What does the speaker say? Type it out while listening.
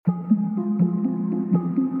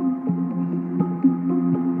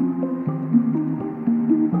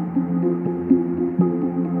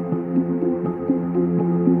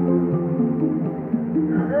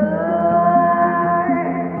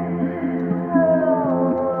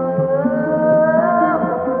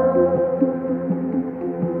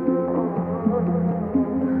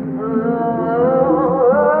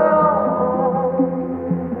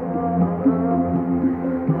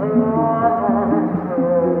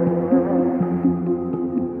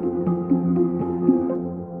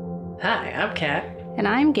Hi, I'm Kat. And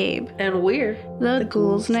I'm Gabe. And we're the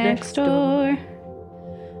Ghouls Next Door.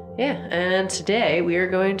 Yeah, and today we are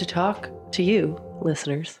going to talk to you,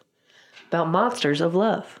 listeners, about Monsters of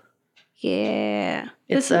Love. Yeah.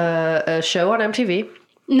 It's a show on MTV.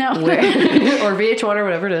 No. Or VH1 or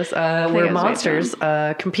whatever it is, where it's monsters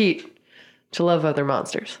compete to love other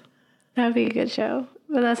monsters. That would be a good show.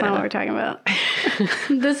 But that's not what we're talking about.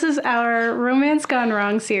 This is our Romance Gone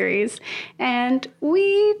Wrong series. And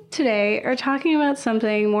we today are talking about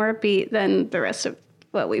something more upbeat than the rest of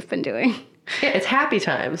what we've been doing. Yeah, it's happy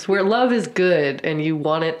times where love is good and you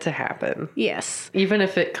want it to happen. Yes. Even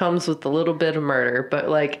if it comes with a little bit of murder. But,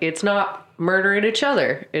 like, it's not murdering each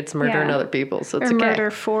other. It's murdering other people. So it's or okay.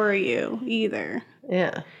 murder for you either.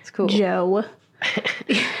 Yeah, it's cool. Joe.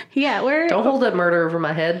 Yeah, we're... Don't hold that murder over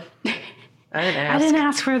my head. I didn't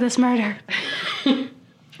ask for this murder.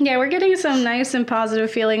 Yeah, we're getting some nice and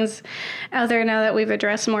positive feelings out there now that we've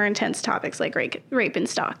addressed more intense topics like rape and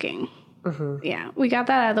stalking. Mm-hmm. Yeah, we got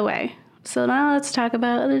that out of the way. So now let's talk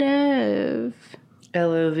about love.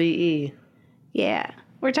 LOVE. Yeah,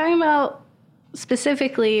 we're talking about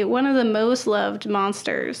specifically one of the most loved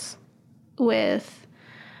monsters with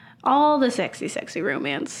all the sexy, sexy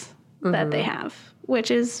romance that they have,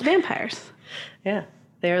 which is vampires. Yeah.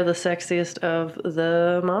 They are the sexiest of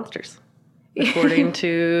the monsters, according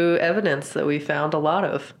to evidence that we found a lot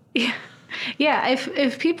of. Yeah. Yeah,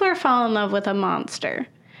 if people are falling in love with a monster,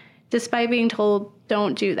 despite being told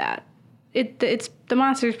don't do that, it's the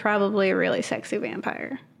monster's probably a really sexy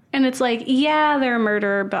vampire. And it's like, yeah, they're a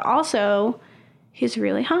murderer, but also he's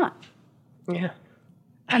really hot. Yeah.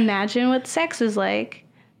 Imagine what sex is like.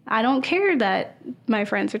 I don't care that my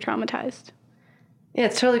friends are traumatized. Yeah,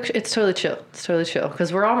 it's totally chill. It's totally chill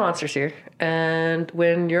because we're all monsters here. And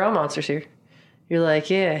when you're all monsters here, you're like,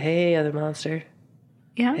 yeah, hey, other monster.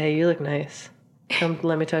 Yeah. Hey, you look nice. Come,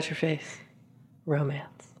 let me touch your face.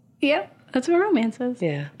 Romance. Yeah, that's what romance is.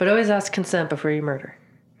 Yeah, but always ask consent before you murder.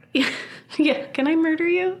 Yeah. Yeah. Can I murder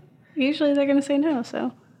you? Usually they're going to say no,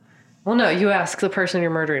 so. Well, no, you ask the person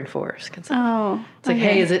you're murdering for consent. Oh. It's like,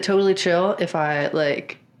 hey, is it totally chill if I,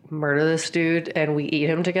 like, murder this dude and we eat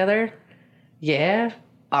him together? Yeah?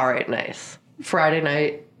 All right, nice. Friday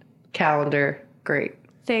night, calendar, great.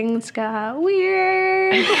 Things got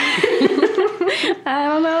weird. I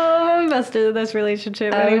don't know if I'm invested in this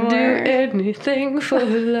relationship anymore. I would do anything for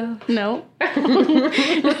love. No.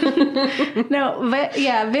 No, but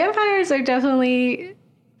yeah, vampires are definitely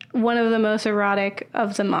one of the most erotic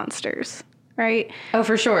of the monsters, right? Oh,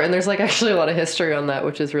 for sure. And there's, like, actually a lot of history on that,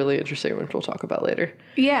 which is really interesting, which we'll talk about later.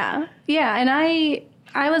 Yeah. Yeah, and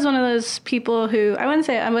I was one of those people who, I wouldn't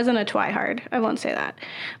say, I wasn't a twihard. I won't say that.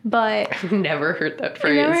 But... I've never heard that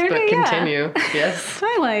phrase, but continue. Yeah. Yes.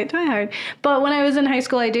 Twihard. But when I was in high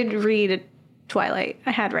school, I did read Twilight.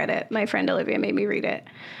 I had read it. My friend Olivia made me read it.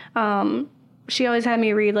 She always had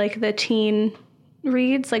me read, like, the teen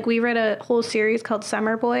reads. Like, we read a whole series called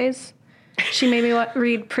Summer Boys. She made me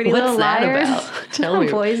read Pretty Little Liars. What's that about? Tell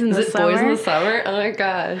me. Boys in the Summer. Boys in the Summer? Oh, my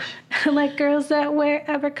gosh. Like girls that wear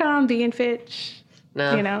Abercrombie and Fitch.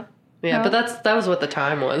 No. You know? Yeah, no? but that was what the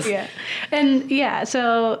time was. Yeah. And yeah,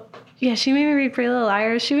 so yeah, she made me read Pretty Little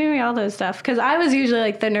Liars. She made me all those stuff. Because I was usually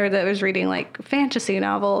like the nerd that was reading like fantasy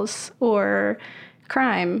novels or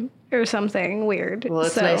crime or something weird. Well,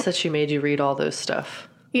 it's nice that she made you read all those stuff.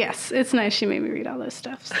 Yes, it's nice she made me read all those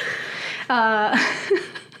stuffs. Where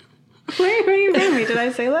are you bringing me? Did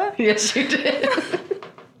I say that? Yes, you did.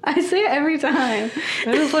 I say it every time.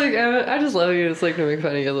 I just love you. It's like to make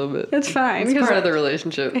fun of you a little bit. It's fine. It's part of the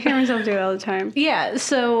relationship. I hear myself do it all the time. Yeah,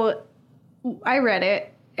 so I read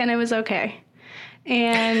it, and it was okay.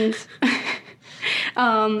 And,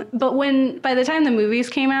 but by the time the movies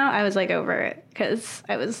came out, I was like over it, because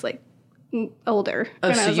I was like older. Oh,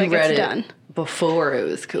 and so I was you like, read it's it done. Before it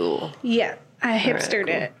was cool. Yeah, I hipstered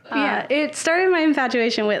cool. it. Yeah, it started my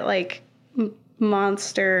infatuation with like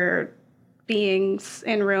monster beings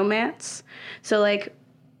in romance. So like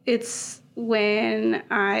it's when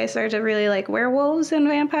I started to really like werewolves and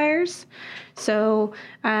vampires. So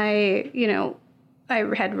I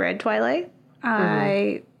had read Twilight.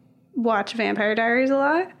 I watched Vampire Diaries a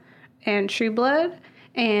lot and True Blood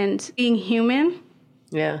and Being Human.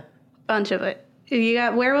 Yeah. Bunch of it. You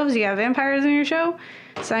got werewolves, you got vampires in your show?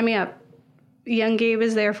 Sign me up. Young Gabe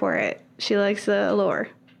is there for it. She likes the lore.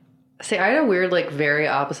 See, I had a weird, like, very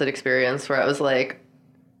opposite experience where I was like,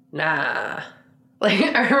 nah. Like,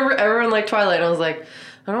 I remember everyone liked Twilight, and I was like,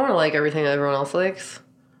 I don't want to like everything that everyone else likes.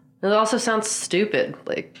 And it also sounds stupid.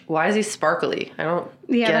 Like, why is he sparkly? I don't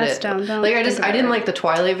get that's it. dumb. Don't like, I think didn't about like the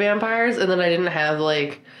Twilight vampires, and then I didn't have,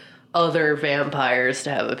 like, other vampires to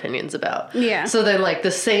have opinions about. Yeah. So then, like,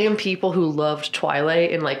 the same people who loved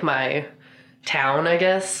Twilight in, like, my town, I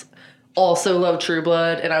guess, also love True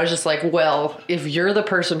Blood. And I was just like, well, if you're the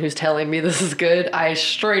person who's telling me this is good, I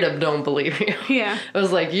straight up don't believe you. Yeah. I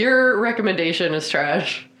was like, your recommendation is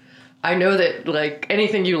trash. I know that, like,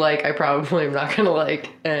 anything you like, I probably am not going to like.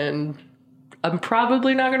 And I'm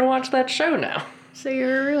probably not going to watch that show now. So you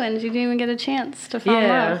were ruined. You didn't even get a chance to fall in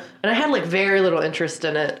love. And I had, like, very little interest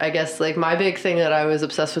in it. I guess, like, my big thing that I was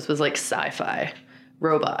obsessed with was, like, sci-fi.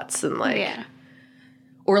 Robots and, like... Yeah.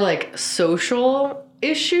 Or, like, social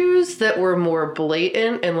issues that were more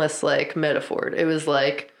blatant and less, like, metaphored. It was,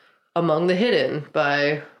 like, Among the Hidden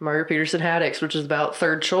by Margaret Peterson Haddix, which is about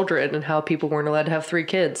third children and how people weren't allowed to have 3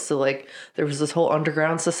 kids. So, like, there was this whole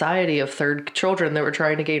underground society of third children that were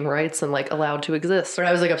trying to gain rights and, like, allowed to exist. But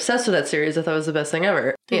I was, like, obsessed with that series. I thought it was the best thing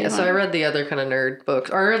ever. Yeah, so I read the other kind of nerd books.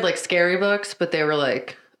 Or I read, like, scary books, but they were,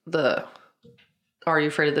 like, the Are You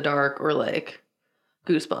Afraid of the Dark or, like,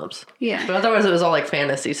 Goosebumps. Yeah. But otherwise it was all, like,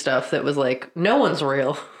 fantasy stuff that was, like, no one's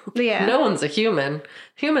real. Yeah. No one's a human.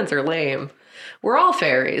 Humans are lame. We're all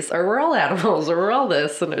fairies, or we're all animals, or we're all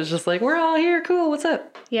this. And it was just like, we're all here. Cool. What's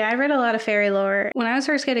up? Yeah, I read a lot of fairy lore. When I was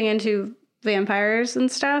first getting into vampires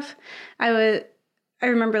and stuff, I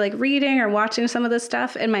remember, like, reading or watching some of this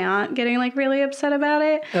stuff and my aunt getting, like, really upset about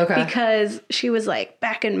it. Okay. Because she was like,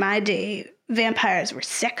 back in my day, vampires were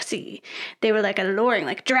sexy. They were, like, alluring,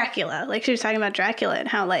 like Dracula. Like, she was talking about Dracula and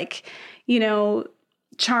how, like, you know,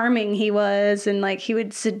 charming he was, and, like, he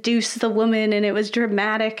would seduce the woman, and it was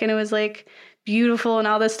dramatic, and it was, like, beautiful and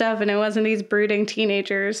all this stuff, and it wasn't these brooding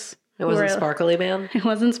teenagers. It wasn't Sparkly Man? It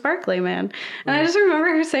wasn't Sparkly Man. And I just remember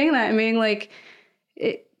her saying that and being like,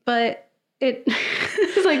 it's like, but it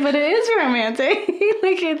is romantic.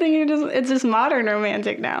 Like, I think it's just modern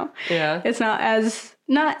romantic now. Yeah. It's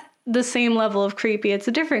not the same level of creepy. It's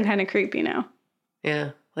a different kind of creepy now.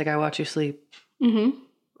 Yeah. Like, I watch you sleep.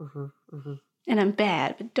 Mm-hmm. Mm-hmm. Mm-hmm. And I'm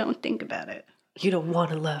bad, but don't think about it. You don't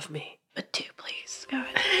want to love me. But do, please. Go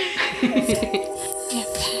ahead. Yeah,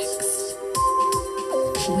 facts.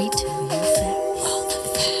 We tell you facts. All the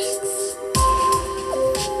facts.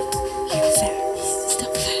 Yeah, facts.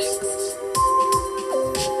 Still facts.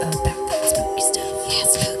 About that spooky stuff. Yeah,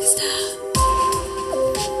 spooky stuff.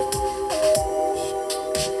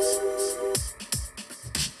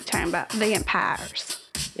 Talking about vampires.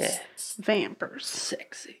 Yeah. Vampires.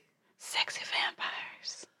 Sexy. Sexy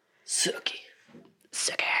vampires. Sucky.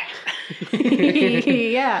 Sucker.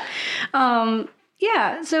 Yeah.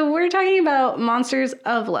 Yeah. So we're talking about monsters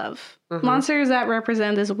of love. Mm-hmm. Monsters that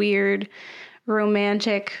represent this weird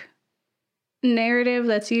romantic narrative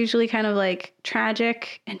that's usually kind of, like,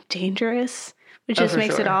 tragic and dangerous, which just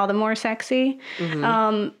makes it all the more sexy.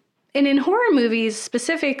 Mm-hmm. And in horror movies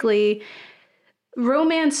specifically,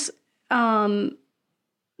 romance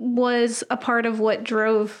was a part of what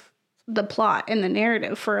drove the plot and the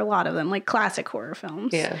narrative for a lot of them, like classic horror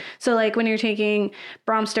films. Yeah. So, like, when you're taking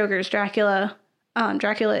Bram Stoker's Dracula,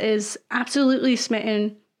 Dracula is absolutely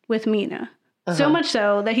smitten with Mina. Uh-huh. So much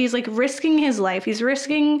so that he's, like, risking his life. He's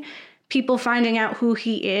risking people finding out who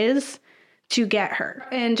he is to get her.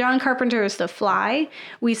 In John Carpenter's The Fly,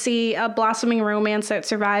 we see a blossoming romance that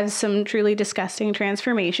survives some truly disgusting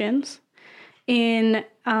transformations. In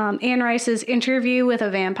Anne Rice's Interview with a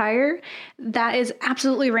Vampire, that is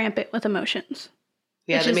absolutely rampant with emotions.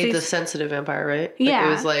 Yeah, they made the sensitive vampire, right? Like, yeah.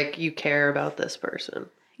 It was like, you care about this person.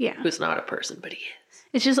 Yeah. Who's not a person, but he is.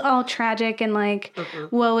 It's just all tragic and, like,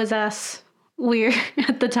 woe is us. We're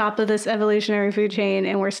at the top of this evolutionary food chain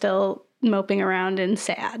and we're still moping around and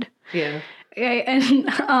sad. Yeah. And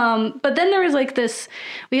but then there was, like,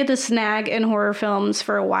 we had this snag in horror films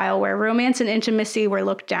for a while where romance and intimacy were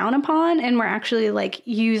looked down upon and were actually, like,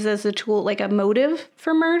 used as a tool, like a motive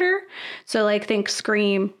for murder. So, like, think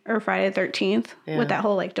Scream or Friday the 13th with that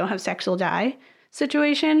whole, like, don't have sex, you'll die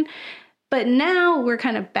situation. But now we're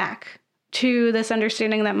kind of back to this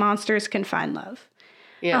understanding that monsters can find love.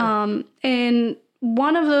 Yeah. And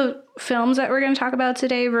one of the films that we're going to talk about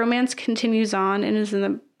today, romance continues on and is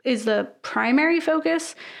the primary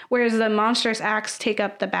focus, whereas the monstrous acts take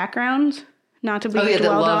up the background, not to be dwelled that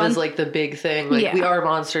love on. is, like, the big thing. Like, we are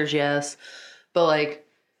monsters, yes, but, like,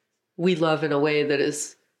 we love in a way that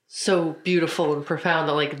is so beautiful and profound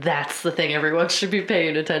that, like, that's the thing everyone should be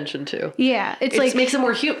paying attention to. Yeah, it like makes it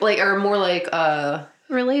more more like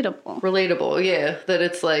relatable. Yeah, that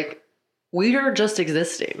it's like we are just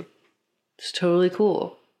existing. It's totally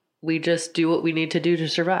cool. We just do what we need to do to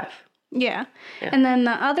survive. Yeah. And then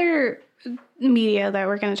the other media that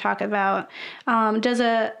we're going to talk about does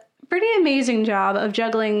a pretty amazing job of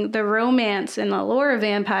juggling the romance and the lore of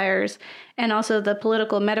vampires and also the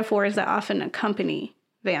political metaphors that often accompany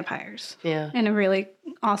vampires. Yeah. In a really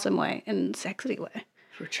awesome way and sexy way.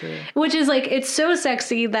 For sure. Which is like, it's so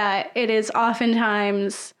sexy that it is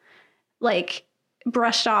oftentimes like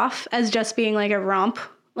brushed off as just being like a romp.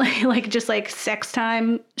 Like just like sex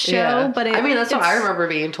time show, Yeah. but I mean, that's what I remember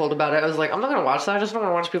being told about it. I was like, I'm not gonna watch that. I just don't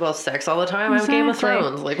want to watch people have sex all the time. I have Game of Exactly.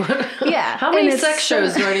 Thrones. Like, what? Yeah, How many and it's sex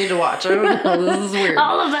shows do I need to watch? I don't know. This is weird.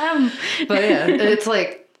 all of them. But yeah, it's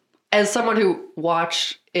like, as someone who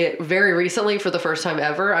watched it very recently for the first time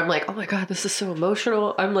ever, I'm like, oh my God, this is so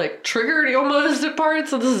emotional. I'm like triggered almost at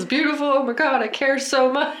parts. And this is beautiful. Oh my God, I care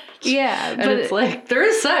so much. Yeah, And but it's like, there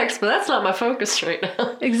is sex, but that's not my focus right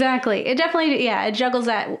now. exactly. It definitely, yeah, it juggles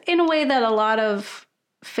that in a way that a lot of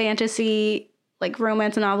fantasy, like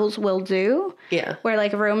romance novels will do, Yeah. where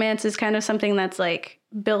like romance is kind of something that's like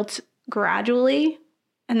built gradually.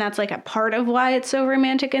 And that's like a part of why it's so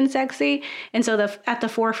romantic and sexy. And so at the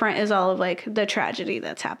forefront is all of like the tragedy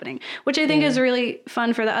that's happening, which I think is really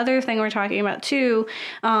fun for the other thing we're talking about too,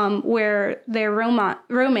 where their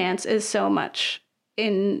romance is so much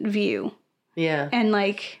in view. Yeah. And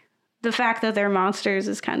like the fact that they're monsters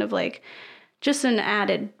is kind of like just an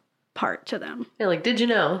added part to them. Yeah, like, did you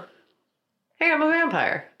know? Hey, I'm a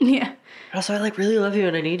vampire. Yeah. Also, I like really love you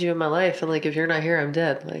and I need you in my life. And like, if you're not here, I'm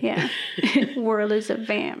dead. Like, Yeah. World is a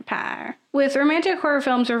vampire. With romantic horror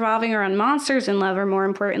films revolving around monsters in love, or more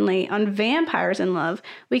importantly, on vampires in love,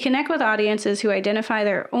 we connect with audiences who identify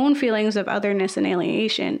their own feelings of otherness and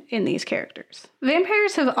alienation in these characters.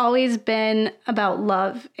 Vampires have always been about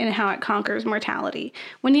love and how it conquers mortality.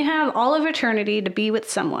 When you have all of eternity to be with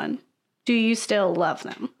someone, do you still love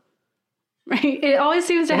them? Right? It always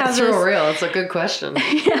seems to have that's this. real real. It's a good question.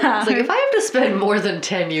 Yeah. It's like, if I have to spend more than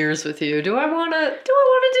 10 years with you, do I want to do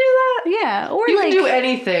that? Yeah. Or You like can do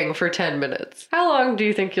anything for 10 minutes. How long do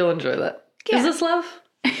you think you'll enjoy that? Yeah. Is this love?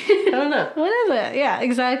 I don't know. what is it? Yeah,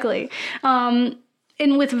 exactly. And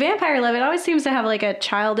with vampire love, it always seems to have like a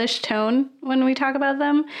childish tone when we talk about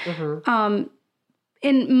them.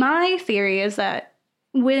 And my theory is that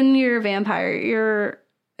when you're a vampire, you're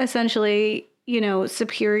essentially,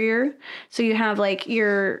 superior. So you have like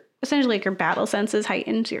essentially like your battle senses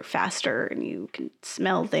heightened. You're faster and you can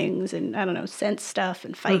smell things and I don't know, sense stuff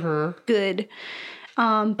and fight good.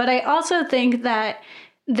 But I also think that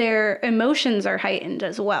their emotions are heightened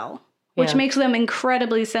as well, which Yeah. makes them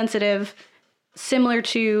incredibly sensitive, similar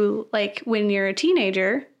to like when you're a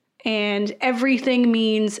teenager and everything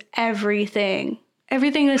means everything.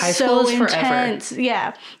 Everything is High so school is forever. intense.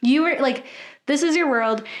 Yeah. You were like, this is your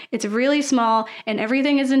world. It's really small and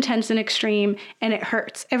everything is intense and extreme and it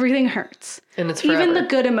hurts. Everything hurts. And it's forever. Even the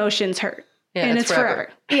good emotions hurt. Yeah, and it's it's forever.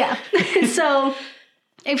 Yeah. So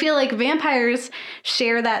I feel like vampires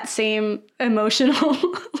share that same emotional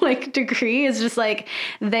like degree. It's just like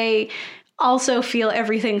they also feel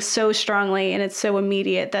everything so strongly and it's so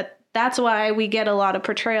immediate that's why we get a lot of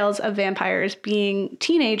portrayals of vampires being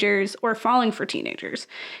teenagers or falling for teenagers.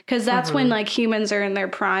 Because that's when like humans are in their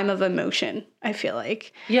prime of emotion, I feel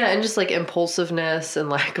like. Yeah, and just like impulsiveness and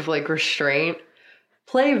lack of like restraint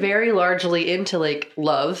play very largely into like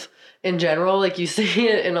love in general. Like you see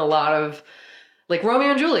it in a lot of like Romeo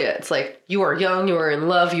and Juliet. It's like, you are young, you are in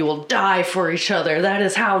love, you will die for each other. That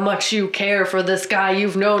is how much you care for this guy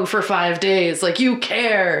you've known for 5 days. Like, you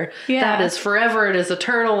care. Yeah. That is forever, it is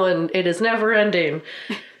eternal, and it is never ending.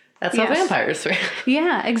 That's how Yes. vampires feel.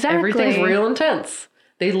 Yeah, exactly. Everything's real intense.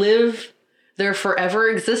 They live their forever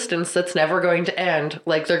existence that's never going to end,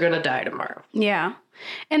 like they're going to die tomorrow. Yeah.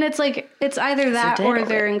 And it's like, it's either that dead or already.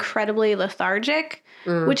 they're incredibly lethargic,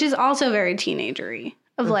 which is also very teenagery.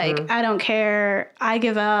 Of like, I don't care, I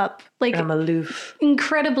give up. Like, I'm aloof.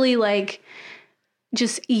 incredibly like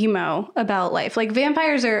just emo about life. Like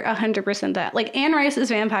vampires are 100% that. Like Anne Rice's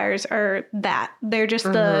vampires are that. They're just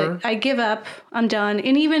the I give up, I'm done.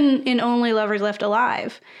 And even in Only Lovers Left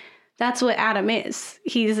Alive, that's what Adam is.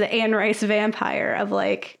 He's the Anne Rice vampire of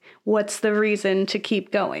like, what's the reason to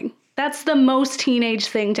keep going? That's the most teenage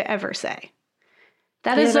thing to ever say.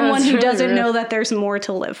 That is Yeah, someone that's who really doesn't real. know that there's more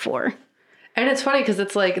to live for. And it's funny because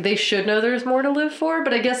it's like they should know there's more to live for,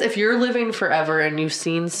 but I guess if you're living forever and you've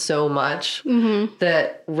seen so much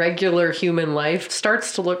that regular human life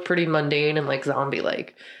starts to look pretty mundane and like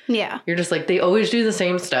zombie-like. Yeah. You're just like, they always do the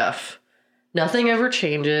same stuff. Nothing ever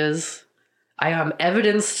changes. I am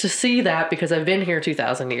evidence to see that because I've been here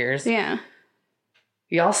 2,000 years. Yeah.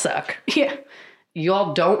 Y'all suck. Yeah.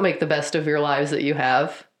 Y'all don't make the best of your lives that you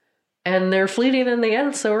have. And they're fleeting in the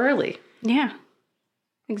end so early. Yeah.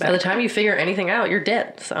 By Exactly. the time you figure anything out, you're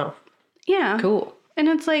dead. So, Yeah. cool. And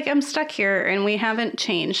it's like, I'm stuck here and we haven't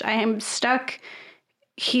changed. I am stuck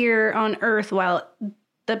here on Earth while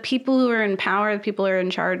the people who are in power, the people who are in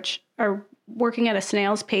charge, are working at a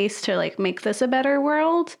snail's pace to like make this a better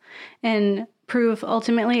world and prove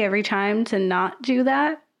ultimately every time to not do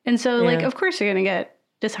that. And so like, of course you're going to get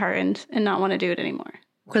disheartened and not want to do it anymore.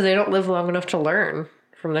 Because they don't live long enough to learn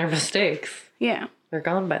from their mistakes. Yeah. They're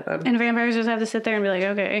gone by then. And vampires just have to sit there and be like,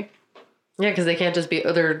 okay. Yeah, because they can't just be,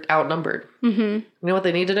 they're outnumbered. Mm-hmm. You know what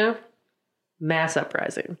they need to do? Mass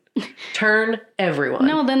uprising. Turn everyone.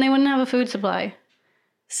 No, then they wouldn't have a food supply.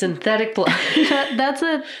 Synthetic blood. That's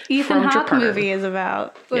what Ethan From Hawke Japan. movie is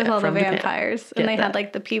about with all the from Japan. vampires. Get And they that. had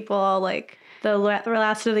like the people all like the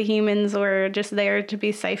last of the humans were just there to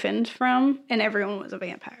be siphoned from, and everyone was a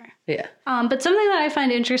vampire. Yeah. But something that I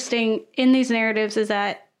find interesting in these narratives is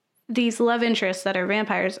that these love interests that are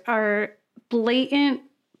vampires are blatant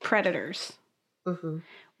predators. Mm-hmm.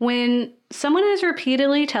 When someone is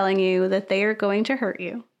repeatedly telling you that they are going to hurt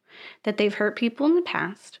you, that they've hurt people in the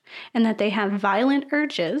past, and that they have violent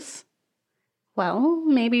urges, well,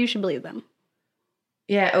 maybe you should believe them.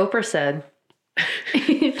 Yeah, Oprah said,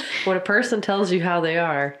 when a person tells you how they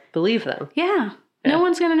are, believe them. Yeah. No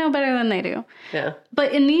one's going to know better than they do. Yeah.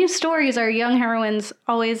 But in these stories, our young heroines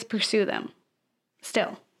always pursue them.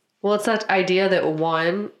 Still. Well, it's that idea that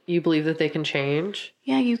one, you believe that they can change,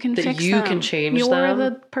 Yeah, you can that fix you them. can change You're them.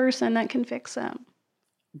 the person that can fix them.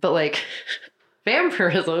 but like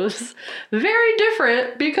vampirism is very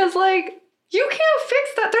different because like you can't fix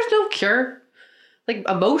that. There's no cure. Like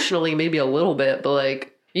emotionally, maybe a little bit, but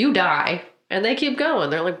like you die and they keep going.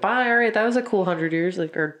 They're like, bye, all right, that was a cool 100 years,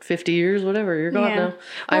 like, or 50 years, whatever. You're gone Yeah. now.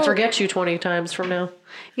 I Well- forget you 20 times from now.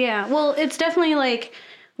 Yeah, well, it's definitely like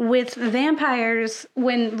with vampires,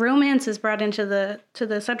 when romance is brought into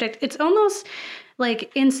the subject, it's almost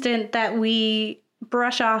like instant that we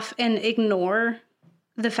brush off and ignore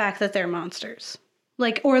the fact that they're monsters.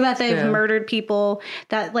 Like, or that they've murdered people,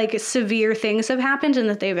 that like severe things have happened and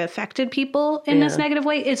that they've affected people in this negative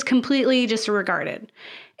way. It's completely disregarded.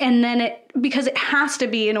 And then because it has to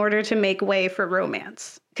be in order to make way for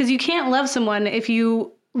romance. Because you can't love someone if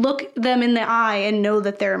you look them in the eye and know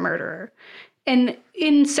that they're a murderer. And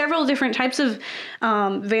in several different types of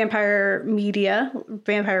vampire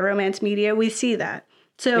romance media, we see that.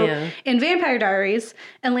 So in Vampire Diaries,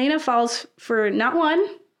 Elena falls for not one,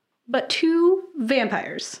 but two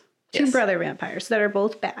vampires. Two brother vampires that are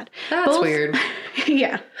both bad. That's weird.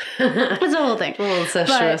 Yeah. It's the whole thing. A little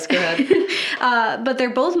incestuous. Go ahead. But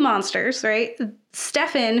they're both monsters, right?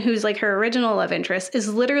 Stefan, who's like her original love interest,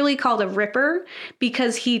 is literally called a Ripper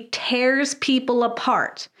because he tears people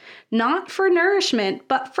apart. Not for nourishment,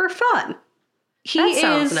 but for fun. That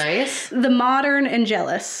sounds is nice. the modern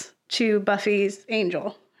Angelus to Buffy's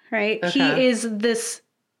Angel, right? Okay. He is this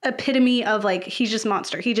epitome of like, he's just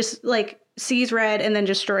monster. He just like sees red and then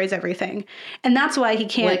destroys everything. And that's why he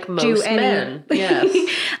can't Like most do any. men. Yes.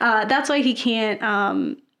 That's why he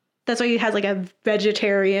can't. That's why he has like a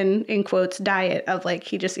vegetarian, in quotes, diet of like,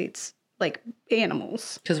 he just eats like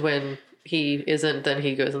animals. Because when he isn't, then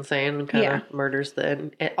he goes insane and kind of murders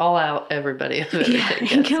all out everybody. Yeah,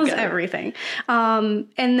 he kills everything. And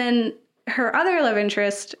then her other love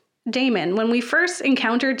interest, Damon. When we first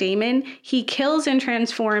encounter Damon, he kills and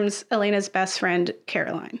transforms Elena's best friend,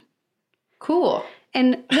 Caroline. Cool.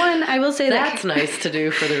 And one, I will say That's nice to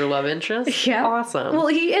do for their love interest. Yeah. Awesome. Well,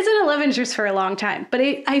 he isn't a love interest for a long time, but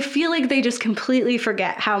I feel like they just completely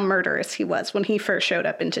forget how murderous he was when he first showed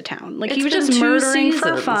up into town. Like, he was It's just been 2 murdering for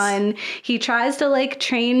seasons. fun. He tries to, like,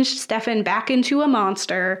 change Stefan back into a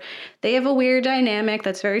monster. They have a weird dynamic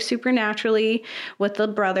that's very supernaturally with the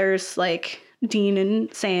brothers, like Dean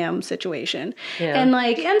and Sam situation. Yeah. And,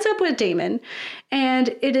 like, ends up with Damon.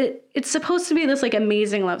 And it's supposed to be this, like,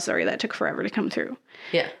 amazing love story that took forever to come through.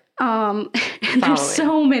 Yeah. And there's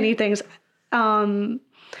so many things.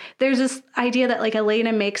 There's this idea that like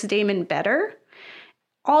Elena makes Damon better,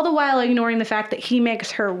 all the while ignoring the fact that he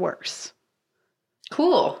makes her worse.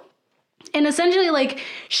 Cool. And essentially, like,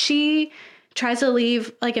 she tries to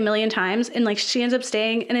leave like a million times and like she ends up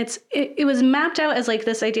staying, and it was mapped out as like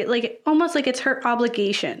this idea, like almost like it's her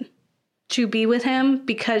obligation to be with him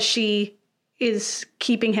because she is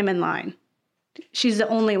keeping him in line. She's the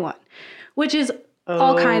only one, which is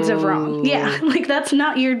all kinds of wrong. Yeah. Like it's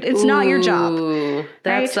not your job. Ooh,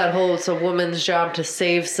 that's right? that whole, it's a woman's job to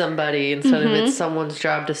save somebody instead of it's someone's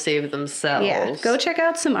job to save themselves. Yeah. Go check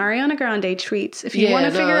out some Ariana Grande tweets if you want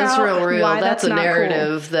to figure that's out real. why That's that's a not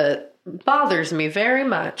narrative that bothers me very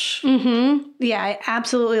much. cool. Yeah, I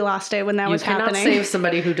absolutely lost it when that was You cannot happening. save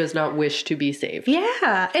somebody who does not wish to be saved.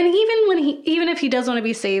 Yeah. And even if he does want to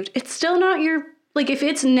be saved, it's still not your like if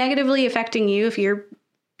it's negatively affecting you, if you're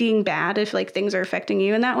being bad, if like things are affecting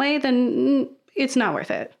you in that way, then it's not worth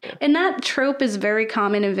it. And that trope is very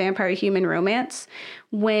common in vampire human romance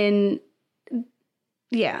when,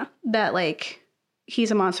 that like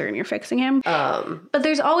he's a monster and you're fixing him. But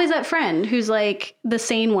there's always that friend who's like the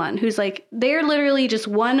sane one, who's like, they're literally just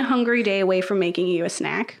one hungry day away from making you a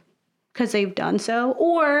snack because they've done so.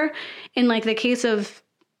 Or in like the case of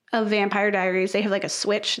Vampire Diaries, they have like a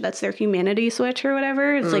switch that's their humanity switch or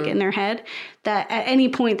whatever. It's like in their head that at any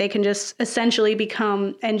point they can just essentially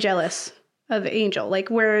become Angelus of Angel. Like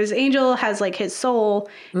whereas Angel has like his soul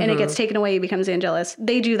and it gets taken away, he becomes Angelus.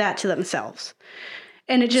 They do that to themselves.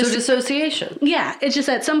 And it just... So dissociation. Yeah. It's just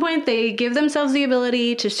at some point they give themselves the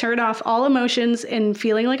ability to turn off all emotions and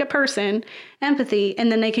feeling like a person, empathy,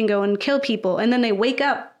 and then they can go and kill people. And then they wake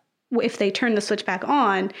up if they turn the switch back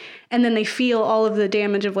on, and then they feel all of the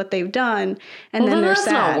damage of what they've done, and then they're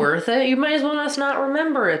sad. Well, that's not worth it. You might as well just not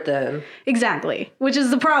remember it then. Exactly. Which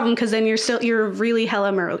is the problem, because then you're really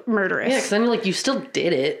hella murderous. Yeah, because then like you still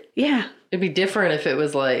did it. Yeah. It'd be different if it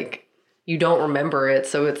was like you don't remember it,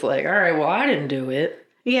 so it's like, all right, well, I didn't do it.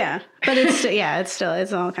 Yeah, but it's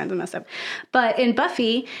it's all kinds of messed up. But in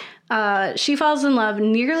Buffy, she falls in love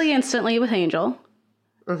nearly instantly with Angel.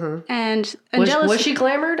 Mm-hmm. And Angelus, was she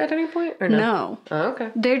glamored at any point or no? No. Oh,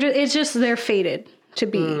 okay. They're fated to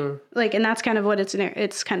be like, and that's kind of what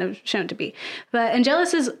it's kind of shown to be. But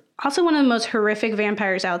Angelus is also one of the most horrific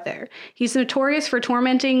vampires out there. He's notorious for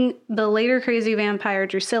tormenting the later crazy vampire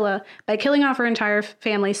Drusilla by killing off her entire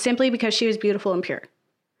family simply because she was beautiful and pure.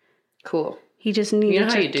 Cool. He just needed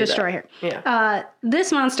to destroy her. Yeah.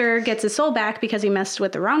 This monster gets his soul back because he messed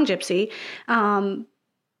with the wrong gypsy,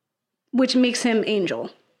 which makes him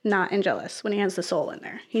Angel, not Angelus, when he has the soul in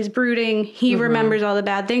there. He's brooding. He remembers all the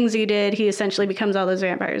bad things he did. He essentially becomes all those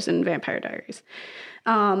vampires in Vampire Diaries.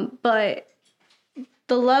 But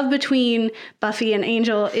the love between Buffy and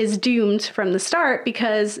Angel is doomed from the start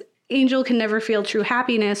because Angel can never feel true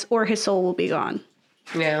happiness or his soul will be gone.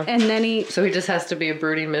 Yeah. And then So he just has to be a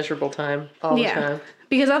brooding, miserable time all the time.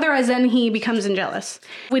 Because otherwise then he becomes Angelus.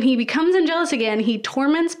 When he becomes Angelus again, he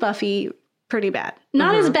torments Buffy pretty bad.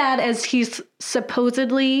 Not as bad as he's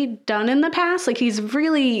supposedly done in the past. Like he's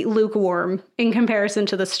really lukewarm in comparison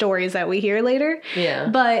to the stories that we hear later. Yeah.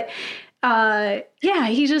 But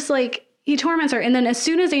he just like, he torments her. And then as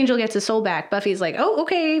soon as Angel gets his soul back, Buffy's like, oh,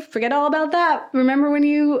 okay, forget all about that. Remember when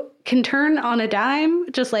you can turn on a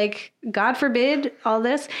dime? Just like, God forbid, all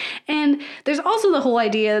this. And there's also the whole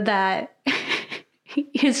idea that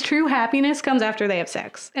his true happiness comes after they have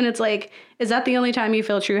sex. And it's like, is that the only time you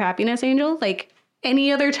feel true happiness, Angel? Like,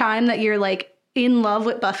 any other time that you're like in love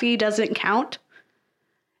with Buffy doesn't count?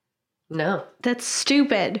 No. That's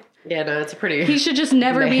stupid. Yeah, no, it's pretty... He should just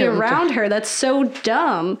never be around her. That's so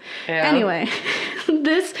dumb. Yeah. Anyway,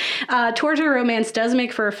 this torture romance does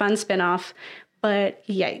make for a fun spinoff, but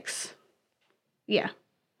yikes. Yeah.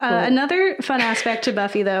 Cool. Another fun aspect to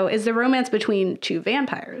Buffy, though, is the romance between two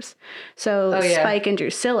vampires. So Spike and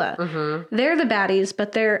Drusilla. Mm-hmm. They're the baddies,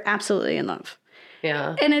 but they're absolutely in love.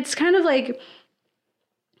 Yeah. And it's kind of like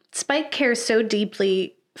Spike cares so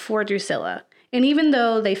deeply for Drusilla. And even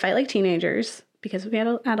though they fight like teenagers... because of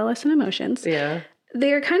adolescent emotions. Yeah.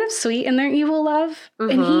 They're kind of sweet in their evil love.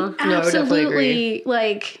 Mm-hmm. And he absolutely,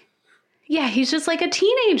 he's just like a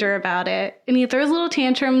teenager about it. And he throws little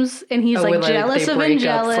tantrums and he's jealous of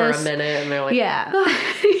Angelus. For a minute and they're like,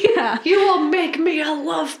 yeah. You will make me a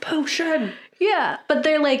love potion. Yeah. But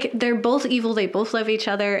they're both evil. They both love each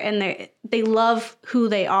other and they love who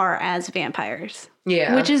they are as vampires.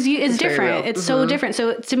 Yeah. Which is different. It's so different.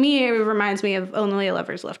 So to me, it reminds me of Only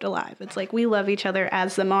Lovers Left Alive. It's like we love each other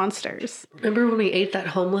as the monsters. Remember when we ate that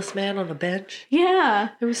homeless man on a bench? Yeah.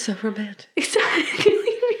 It was so romantic. Exactly.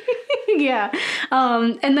 Yeah.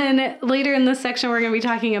 And then later in this section, we're going to be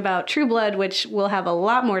talking about True Blood, which we'll have a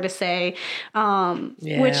lot more to say,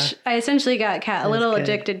 which I essentially got Kat a little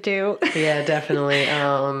addicted to. Yeah, definitely.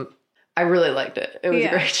 I really liked it. It was a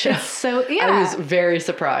great show. I was very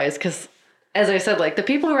surprised because... as I said, like, the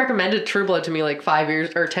people who recommended True Blood to me, like, 5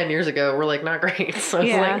 years or 10 years ago were, like, not great. So I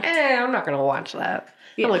was like, I'm not going to watch that.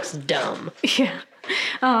 It looks dumb. Yeah.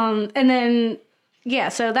 And then,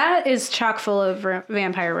 so that is chock full of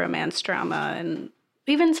vampire romance drama and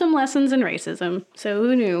even some lessons in racism. So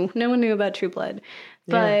who knew? No one knew about True Blood.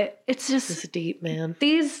 But it's just... it's deep, man.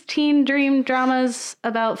 These teen dream dramas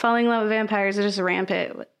about falling in love with vampires are just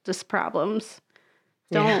rampant with just problems.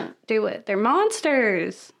 Don't do it. They're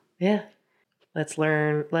monsters. Yeah. Let's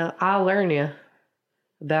learn. Well, I'll learn you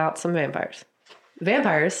about some vampires.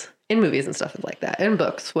 Vampires in movies and stuff like that. In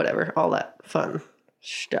books, whatever. All that fun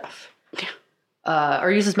stuff. Yeah.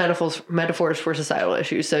 or uses metaphors for societal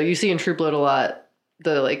issues. So you see in True Blood a lot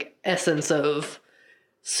the like essence of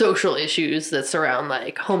social issues that surround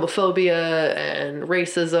like homophobia and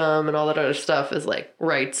racism and all that other stuff is like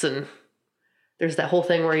rights. And there's that whole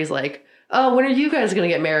thing where he's like, oh, when are you guys going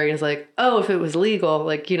to get married? It's like, oh, if it was legal,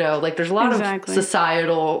 like, you know, like there's a lot of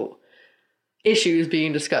societal issues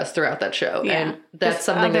being discussed throughout that show. Yeah. And that's just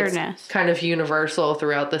something that's kind of universal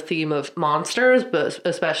throughout the theme of monsters, but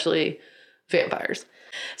especially vampires.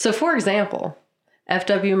 So for example,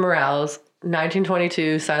 F.W. Morales'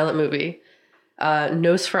 1922 silent movie,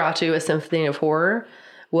 Nosferatu, A Symphony of Horror,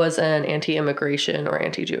 was an anti-immigration or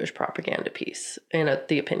anti-Jewish propaganda piece in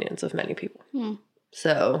the opinions of many people.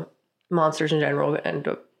 So monsters in general end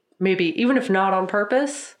up, maybe even if not on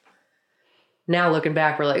purpose, now looking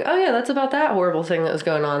back, we're like, oh yeah, that's about that horrible thing that was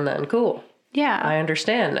going on then. Cool. Yeah. I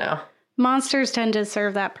understand now. Monsters tend to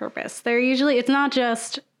serve that purpose. They're usually, it's not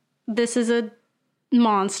just, this is a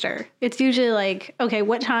monster. It's usually like, okay,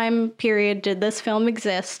 what time period did this film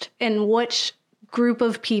exist? And which group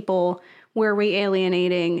of people were we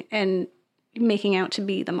alienating and making out to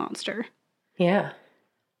be the monster? Yeah.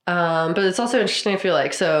 But it's also interesting, I feel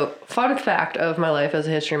like. So, fun fact of my life as a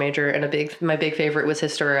history major, and my big favorite was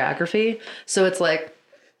historiography. So it's like,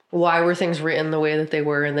 why were things written the way that they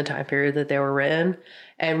were in the time period that they were written?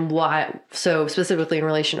 And why, so specifically in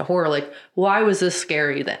relation to horror, like, why was this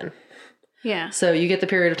scary then? Yeah. So you get the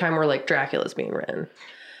period of time where like Dracula's being written,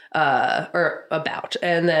 or about,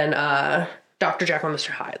 and then Dr. Jekyll and Mr.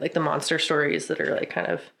 Hyde, like the monster stories that are like kind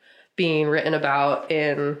of being written about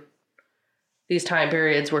in these time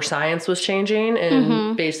periods where science was changing,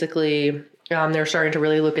 and basically they're starting to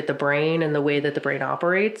really look at the brain and the way that the brain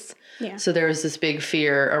operates. Yeah. So there was this big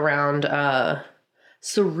fear around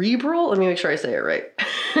cerebral, let me make sure I say it right,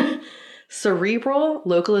 cerebral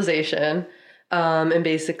localization, and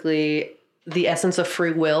basically the essence of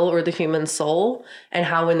free will or the human soul, and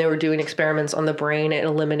how when they were doing experiments on the brain, it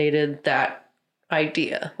eliminated that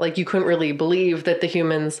idea. Like you couldn't really believe that the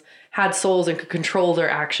humans had souls and could control their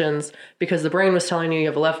actions because the brain was telling you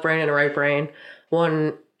have a left brain and a right brain.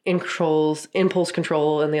 One controls impulse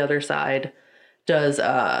control and the other side does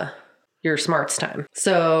your smarts time.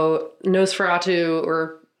 So Nosferatu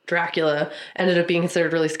or Dracula ended up being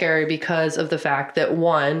considered really scary because of the fact that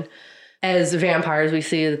one, as vampires, we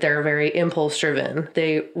see that they're very impulse driven.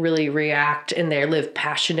 They really react and they live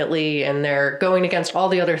passionately, and they're going against all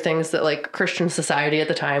the other things that like Christian society at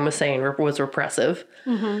the time was saying was repressive.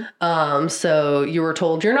 So you were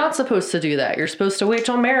told you're not supposed to do that. You're supposed to wait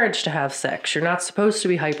till marriage to have sex. You're not supposed to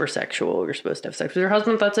be hypersexual. You're supposed to have sex with your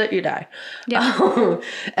husband. That's it. You die. Yeah.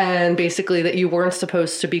 And basically that you weren't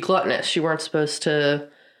supposed to be gluttonous. You weren't supposed to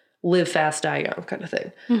live fast, die young kind of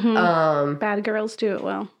thing. Bad girls do it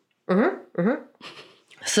well.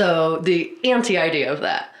 So the anti-idea of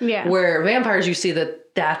that, where vampires, you see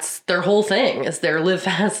that that's their whole thing is they're live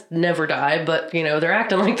fast, never die, but you know they're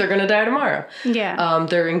acting like they're gonna die tomorrow. Yeah,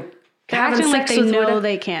 they're acting like they know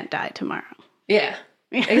they can't die tomorrow. Yeah,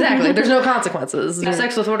 exactly. There's no consequences. Do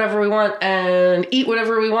sex with whatever we want and eat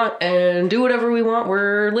whatever we want and do whatever we want.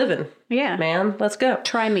 We're living. Yeah, man, let's go.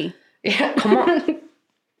 Try me. Yeah, come on.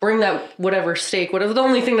 Bring that whatever steak, whatever the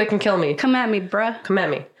only thing that can kill me. Come at me, bruh. Come at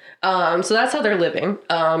me. So that's how they're living.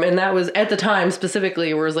 And that was at the time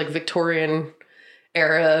specifically, where it was like Victorian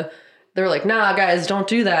era. They were like, nah, guys, don't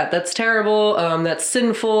do that. That's terrible. That's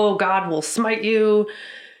sinful. God will smite you.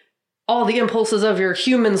 All the impulses of your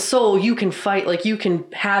human soul, you can fight. Like you can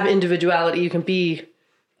have individuality. You can be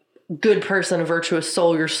a good person, a virtuous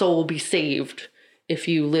soul. Your soul will be saved if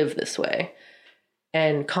you live this way.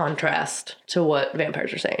 And contrast to what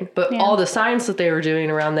vampires are saying. But all the science that they were doing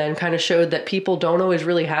around then kind of showed that people don't always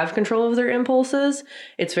really have control of their impulses.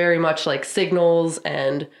 It's very much like signals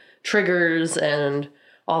and triggers and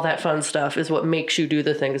all that fun stuff is what makes you do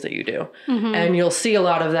the things that you do. And you'll see a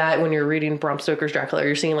lot of that when you're reading Bram Stoker's Dracula.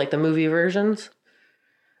 You're seeing like the movie versions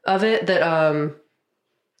of it that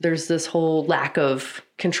there's this whole lack of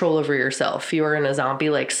control over yourself. You are in a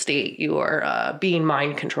zombie-like state. You are being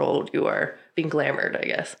mind controlled. You are being glamored, I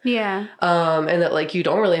guess. Yeah. And that like you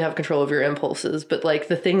don't really have control of your impulses, but like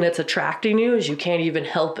the thing that's attracting you is you can't even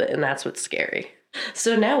help it, and that's what's scary.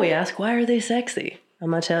 So now we ask, why are they sexy? I'm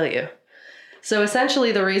gonna tell you. So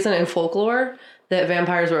essentially the reason in folklore that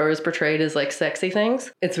vampires were always portrayed as like sexy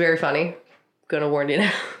things, it's very funny. Gonna warn you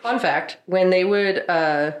now. Fun fact, when they would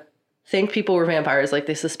think people were vampires, like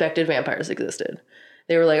they suspected vampires existed,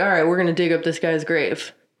 they were like, all right, we're gonna dig up this guy's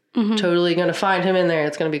grave. Totally gonna find him in there.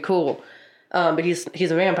 It's gonna be cool. But he's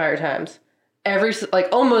a vampire at times.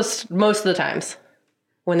 Almost most of the times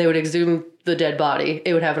when they would exhume the dead body,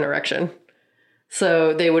 it would have an erection.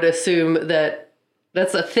 So they would assume that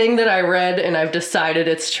That's a thing that I read, and I've decided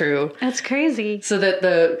it's true. That's crazy. So that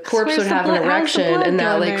the corpse where's would the have an blood- how's the erection, blood and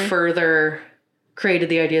that going like there? further created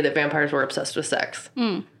the idea that vampires were obsessed with sex.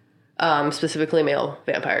 Specifically male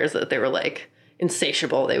vampires, that they were like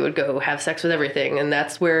insatiable. They would go have sex with everything, and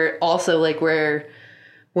that's where also like where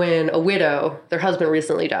when a widow, their husband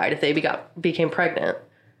recently died, if they became pregnant,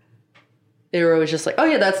 they were always just like, oh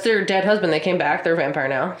yeah, that's their dead husband. They came back. They're a vampire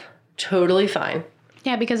now. Totally fine.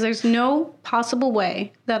 Yeah, because there's no possible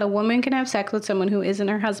way that a woman can have sex with someone who isn't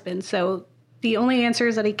her husband. So the only answer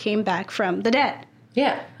is that he came back from the dead.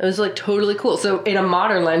 Yeah, it was like totally cool. So in a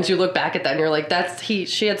modern lens, you look back at that and you're like,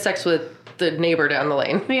 she had sex with the neighbor down the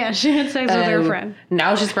lane. Yeah, she had sex with her friend.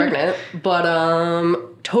 Now she's pregnant, but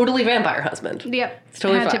totally vampire husband. Yep, It's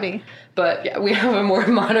totally had fine. to be. But yeah, we have a more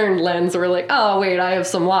modern lens where we're like, oh wait, I have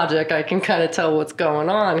some logic. I can kind of tell what's going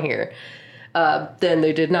on here. Then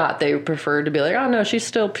they did not. They preferred to be like, oh no, she's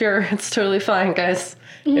still pure. It's totally fine, guys.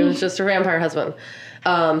 It was just a vampire husband.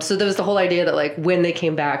 So there was the whole idea that like when they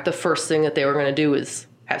came back, the first thing that they were going to do was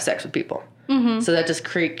have sex with people. So that just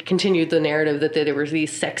continued the narrative that they were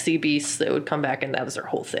these sexy beasts that would come back, and that was their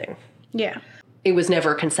whole thing. Yeah. It was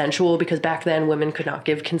never consensual because back then women could not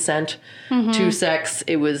give consent to sex.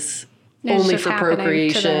 It was It's only just for happening to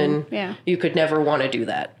procreation. them. Yeah. You could never want to do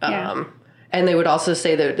that. Yeah. And they would also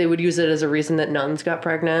say that they would use it as a reason that nuns got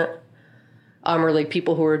pregnant, or like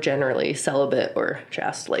people who were generally celibate or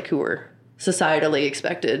chaste, like who were societally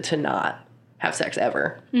expected to not have sex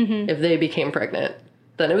ever. If they became pregnant,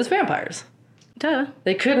 then it was vampires. Duh.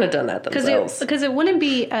 They couldn't have done that themselves. Because it wouldn't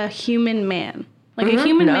be a human man. Like a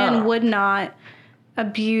human No. man would not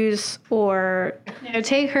abuse or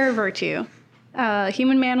take her virtue. A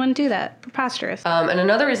human man wouldn't do that. Preposterous. And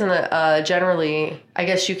another reason that generally, I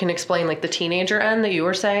guess you can explain like the teenager end that you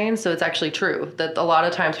were saying. So it's actually true that a lot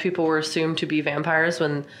of times people were assumed to be vampires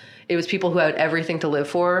when it was people who had everything to live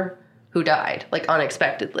for who died, like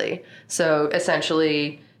unexpectedly. So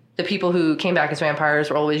essentially, the people who came back as vampires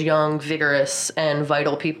were always young, vigorous, and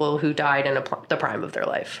vital people who died in the prime of their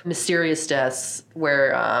life. Mysterious deaths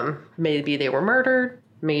where maybe they were murdered,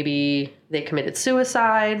 maybe they committed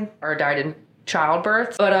suicide, or died in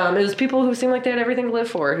childbirth. But it was people who seemed like they had everything to live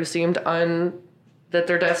for, who seemed that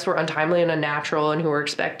their deaths were untimely and unnatural, and who were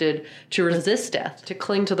expected to resist death, to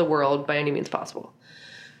cling to the world by any means possible.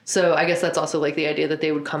 So I guess that's also like the idea that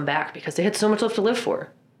they would come back because they had so much left to live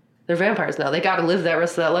for. They're vampires now. They got to live that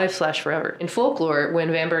rest of that life / forever. In folklore,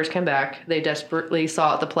 when vampires came back, they desperately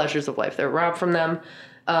sought the pleasures of life. They were robbed from them,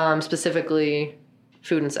 specifically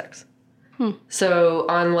food and sex. So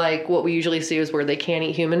unlike what we usually see is where they can't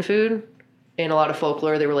eat human food, in a lot of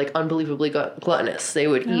folklore, they were like unbelievably gluttonous. They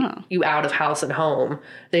would eat you out of house and home.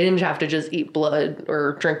 They didn't have to just eat blood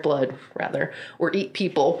or drink blood, rather, or eat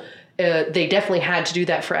people. They definitely had to do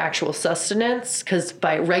that for actual sustenance because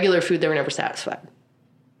by regular food, they were never satisfied.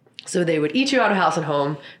 So they would eat you out of house and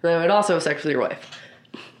home, and they would also have sex with your wife.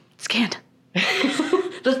 Scandal.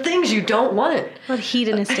 The things you don't want. What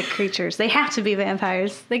hedonistic creatures. They have to be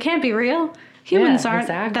vampires. They can't be real. Humans aren't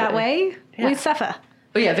exactly. that way. Yeah. We suffer.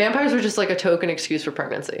 But yeah, vampires were just like a token excuse for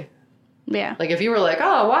pregnancy. Yeah. Like if you were like,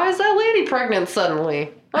 oh, why is that lady pregnant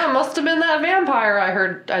suddenly? Oh, it must have been that vampire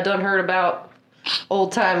I done heard about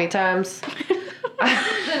old-timey times.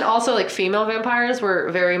 And also like female vampires were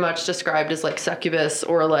very much described as like succubus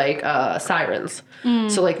or like sirens.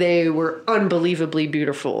 So like they were unbelievably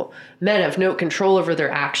beautiful. Men have no control over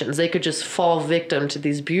their actions. They could just fall victim to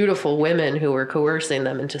these beautiful women who were coercing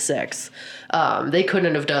them into sex. They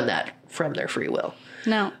couldn't have done that from their free will.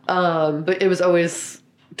 No. But it was always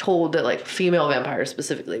told that like female vampires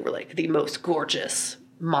specifically were like the most gorgeous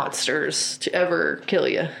monsters to ever kill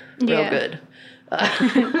you. Real Yeah. good.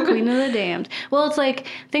 Queen of the damned. Well, it's like,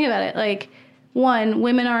 think about it. Like, one,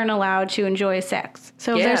 women aren't allowed to enjoy sex.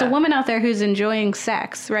 So if there's a Yeah. woman out there who's enjoying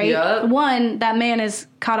sex, right? Yup. One, that man is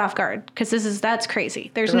caught off guard because that's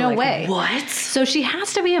crazy. There's They're no like, way. What? So she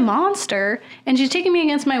has to be a monster, and she's taking me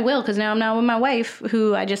against my will because now I'm not with my wife,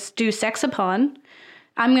 who I just do sex upon.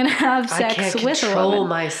 I'm gonna have sex can't with a control woman.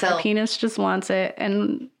 myself. My penis just wants it,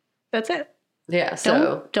 and that's it. Yeah,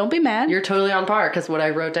 so Don't be mad. you're totally on par because what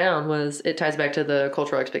I wrote down was it ties back to the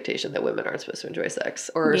cultural expectation that women aren't supposed to enjoy sex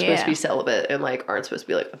or are supposed to be celibate and like aren't supposed to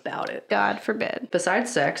be like about it. God forbid. Besides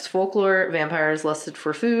sex, folklore vampires lusted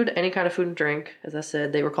for food, any kind of food and drink. As I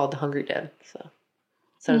said, they were called the Hungry Dead. So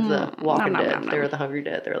instead of the Walking nom, Dead, nom, they nom. were the Hungry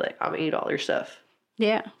Dead. They were like, I'm gonna eat all your stuff.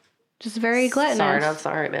 Yeah, just very gluttonous. Sorry, not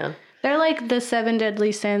sorry, man. They're like the 7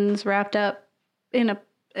 deadly sins wrapped up in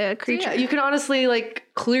a creature. Yeah, you can honestly like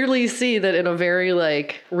clearly see that in a very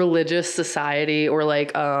like religious society or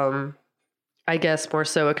like I guess more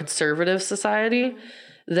so a conservative society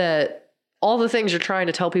that all the things you're trying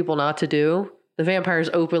to tell people not to do, the vampires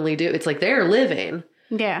openly do. It's like they're living,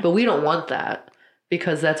 Yeah. but we don't want that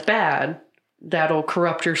because that's bad. That'll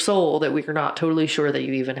corrupt your soul that we are not totally sure that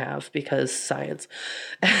you even have because science.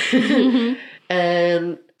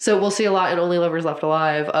 And so we'll see a lot in Only Lovers Left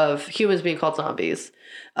Alive of humans being called zombies,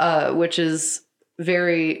 which is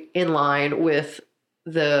very in line with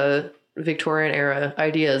the Victorian era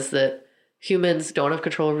ideas that humans don't have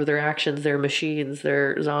control over their actions. They're machines.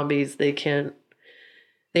 They're zombies. They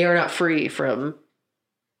are not free from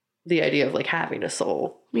the idea of like having a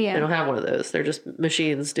soul. Yeah. They don't have one of those. They're just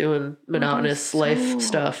machines doing monotonous life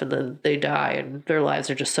stuff, and then they die, and their lives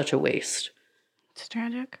are just such a waste. It's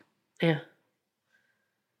tragic. Yeah.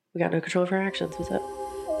 We got no control of our actions. What's that?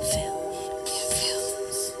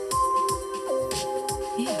 Films.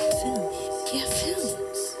 Yeah, films. Yeah,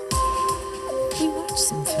 films. We watch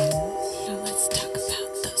some films. Now let's talk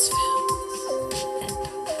about those films. And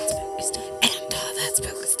all that spooky stuff. And all that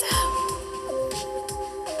spooky stuff.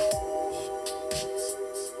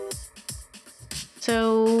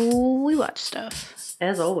 So we watch stuff.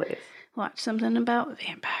 As always. Watch something about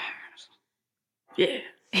vampires. Yeah.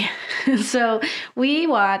 So we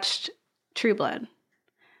watched True Blood,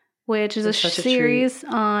 which is a Such a series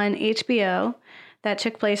on HBO that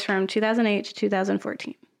took place from 2008 to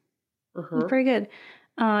 2014. Uh-huh. Pretty good.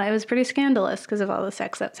 It was pretty scandalous because of all the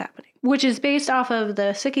sex that's happening, which is based off of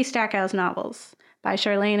the Sookie Stackhouse novels by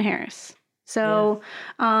Charlaine Harris. So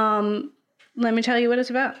let me tell you what it's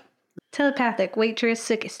about. Telepathic waitress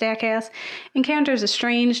Sookie Stackhouse encounters a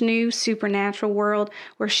strange new supernatural world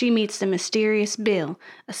where she meets the mysterious Bill,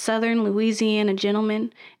 a southern Louisiana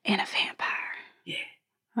gentleman, and a vampire. Yeah.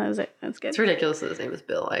 That was it. That's good. It's ridiculous that his name is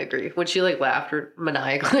Bill. I agree. When she like laughed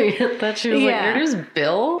maniacally at that, she was like, Yeah. "Your name's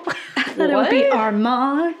Bill." I thought it would be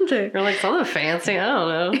Armand. You're like something fancy. I don't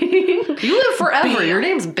know. You live forever. Your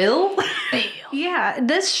name's Bill. Yeah,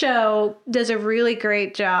 this show does a really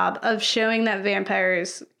great job of showing that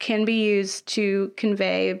vampires can be used to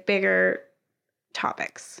convey bigger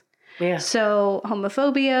topics. Yeah. So,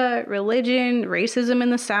 homophobia, religion, racism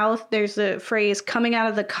in the South. There's the phrase coming out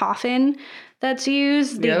of the coffin that's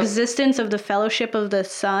used. The Yep. existence of the Fellowship of the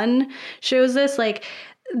Sun shows this. Like,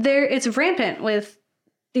 it's rampant with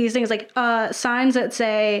these things, like signs that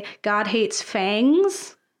say God hates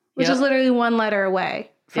fangs, which Yep. is literally one letter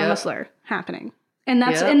away from Yep. a slur happening. And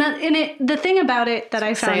that's Yep. and it the thing about it that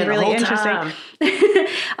I Saying found the really whole interesting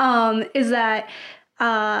is that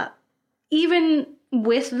even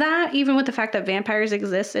with that, even with the fact that vampires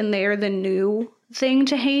exist and they're the new thing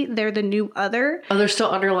to hate, they're the new other. Oh, there's still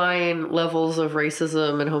underlying levels of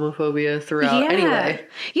racism and homophobia throughout. Anyway,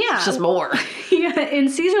 Yeah. it's just more. Yeah, in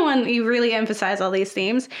season 1, you really emphasize all these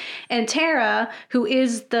themes. And Tara, who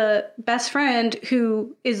is the best friend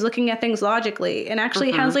who is looking at things logically and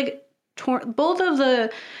actually has like both of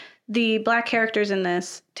the black characters in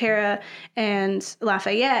this, Tara and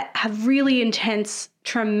Lafayette, have really intense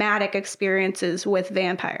traumatic experiences with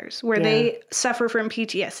vampires where they suffer from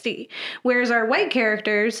PTSD. Whereas our white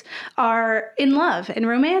characters are in love and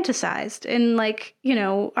romanticized and like, you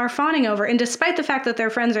know, are fawning over. And despite the fact that their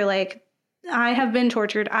friends are like, I have been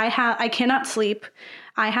tortured. I cannot sleep.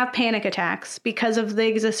 I have panic attacks because of the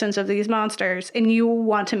existence of these monsters, and you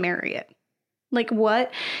want to marry it. Like,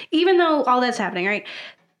 what? Even though all that's happening, right?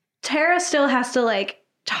 Tara still has to like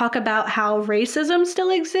talk about how racism still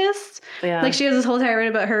exists. Yeah. Like she has this whole tirade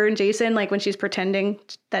about her and Jason, like when she's pretending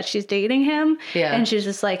that she's dating him. Yeah. And she's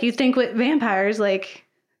just like, you think with vampires, like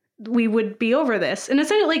we would be over this. And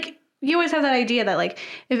it's like, you always have that idea that like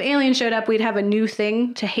if aliens showed up, we'd have a new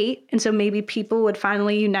thing to hate. And so maybe people would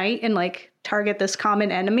finally unite and like target this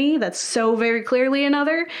common enemy that's so very clearly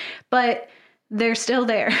another. But they're still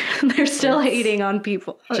there. They're still hating on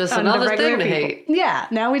people. Just on the another regular thing to people. hate. Yeah.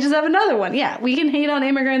 Now we just have another one. Yeah. We can hate on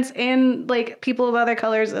immigrants and like people of other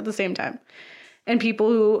colors at the same time. And people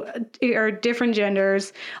who are different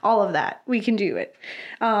genders, all of that. We can do it.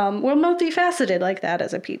 We're multifaceted like that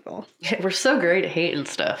as a people. We're so great at hating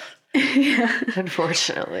stuff. Yeah.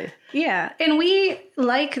 Unfortunately. Yeah. And we,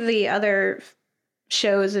 like the other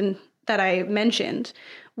shows that I mentioned,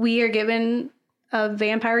 we are given a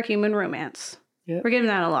vampire human romance. Yep. We're given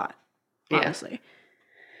that a lot, honestly.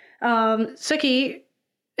 Sookie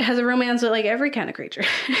has a romance with like every kind of creature.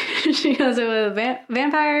 She has it with a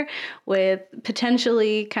vampire, with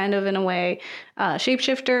potentially kind of in a way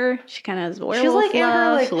shapeshifter. She kind of has werewolf She's like in her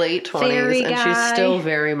love, like late 20s, fairy and she's guy. still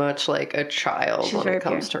very much like a child She's when very it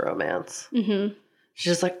comes to romance. Mm-hmm.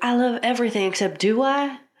 She's just like, I love everything except do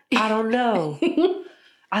I? I don't know.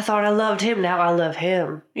 I thought I loved him. Now I love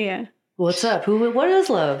him. Yeah. What's up? What is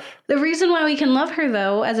love? The reason why we can love her,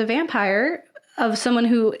 though, as a vampire, of someone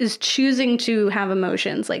who is choosing to have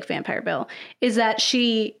emotions like Vampire Bill is that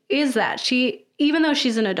she even though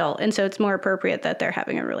she's an adult, and so it's more appropriate that they're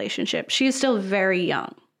having a relationship, she's still very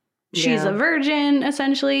young. She's a virgin,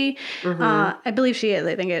 essentially. I believe she is.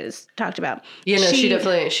 I think it is talked about. Yeah, no,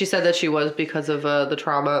 she said that she was because of the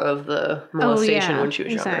trauma of the molestation when she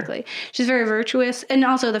was younger. Exactly. She's very virtuous. And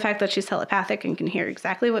also the fact that she's telepathic and can hear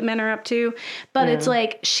exactly what men are up to. But it's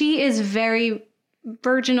like she is very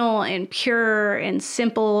virginal and pure and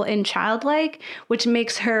simple and childlike, which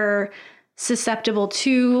makes her susceptible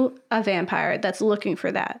to a vampire that's looking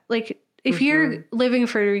for that. Like, if you're living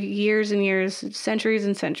for years and years, centuries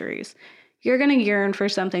and centuries, you're going to yearn for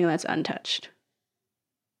something that's untouched.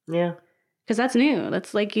 Yeah. Because that's new.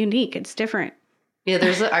 That's like unique. It's different. Yeah,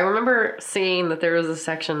 I remember seeing that there was a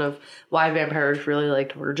section of why vampires really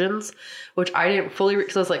liked virgins, which I didn't fully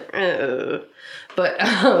because I was like, ugh. But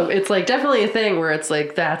it's like definitely a thing where it's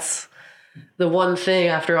like that's the one thing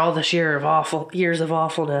after all this years of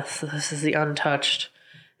awfulness. This is the untouched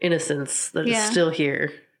innocence that is still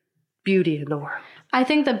here. Beauty in the world. I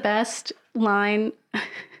think the best line,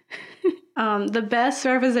 the best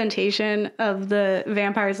representation of the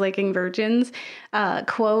vampires liking virgins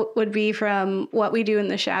quote would be from What We Do in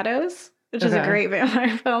the Shadows, which is a great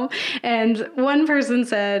vampire film. And one person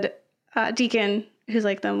said, Deacon, who's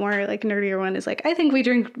like the more like nerdier one, is like, I think we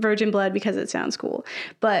drink virgin blood because it sounds cool.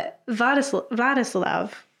 But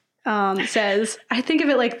Vladislav says, I think of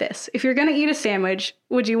it like this. If you're going to eat a sandwich,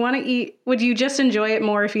 would you just enjoy it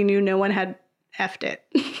more if you knew no one had effed it?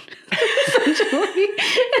 Essentially.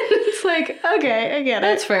 It's like, okay, I get it.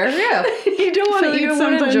 That's fair, yeah. You don't want to eat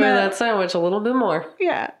something would enjoy that sandwich a little bit more.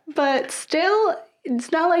 Yeah, but still,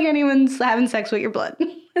 it's not like anyone's having sex with your blood.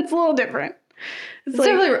 It's a little different. It's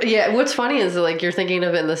definitely, yeah, what's funny is like you're thinking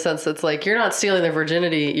of it in the sense that's like you're not stealing their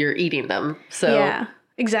virginity, you're eating them. So yeah.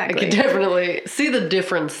 Exactly. I can definitely see the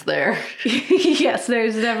difference there. Yes,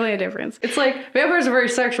 there's definitely a difference. It's like vampires are very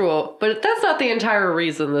sexual, but that's not the entire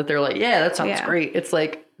reason that they're like, yeah, that sounds great. It's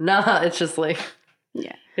like, nah, it's just like,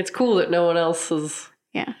 it's cool that no one else is.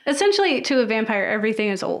 Yeah. Essentially, to a vampire, everything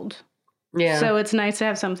is old. Yeah. So it's nice to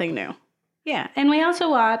have something new. Yeah. And we also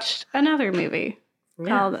watched another movie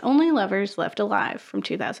called Only Lovers Left Alive from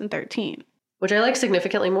 2013. Which I like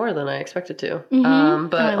significantly more than I expected to.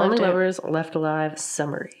 But Only Lovers Left Alive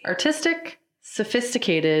summary. Artistic,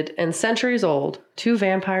 sophisticated, and centuries old, two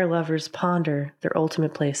vampire lovers ponder their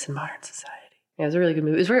ultimate place in modern society. Yeah, it was a really good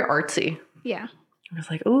movie. It was very artsy. Yeah. I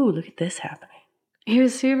was like, ooh, look at this happening. It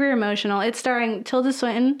was super emotional. It's starring Tilda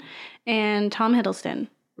Swinton and Tom Hiddleston.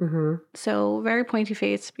 So very pointy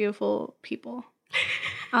faced, beautiful people.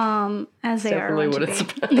 As they are. What it's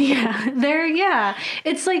about. Yeah.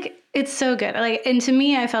 It's like, it's so good. Like, and to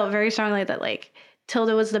me, I felt very strongly that like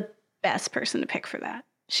Tilda was the best person to pick for that.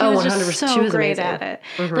 She was 100%. Just so great amazing. At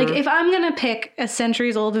it. Like, if I'm going to pick a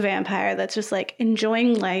centuries old vampire that's just like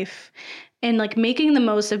enjoying life and like making the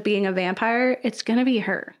most of being a vampire, it's going to be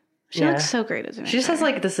her. She looks so great as a vampire. She just has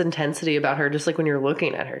like this intensity about her. Just like when you're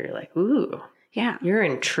looking at her, you're like, ooh. Yeah. You're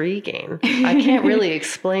intriguing. I can't really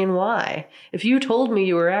explain why. If you told me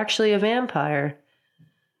you were actually a vampire,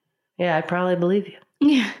 yeah, I'd probably believe you.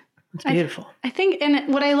 Yeah. It's beautiful. I think,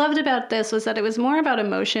 and what I loved about this was that it was more about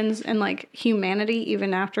emotions and like humanity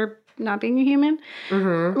even after not being a human.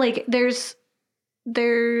 Like there's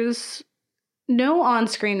no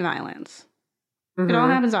on-screen violence. It all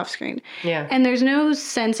happens off-screen. Yeah. And there's no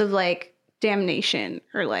sense of like damnation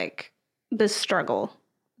or like the struggle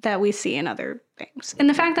that we see in other things. And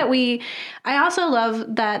the fact that I also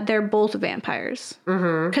love that they're both vampires.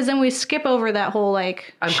 Because then we skip over that whole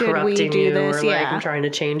like, I'm should corrupting we do you, this? Or like I'm trying to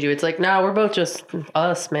change you. It's like, no, we're both just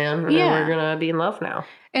us, man. And we're going to be in love now.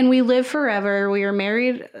 And we live forever. We were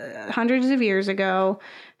married hundreds of years ago.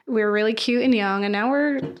 We were really cute and young. And now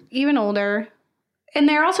we're even older. And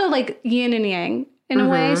they're also like yin and yang. In a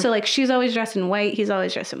way. So like she's always dressed in white. He's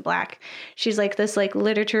always dressed in black. She's like this like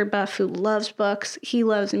literature buff who loves books. He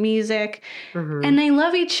loves music. And they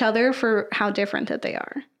love each other for how different that they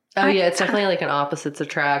are. Oh yeah. It's definitely like an opposites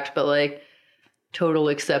attract, but like total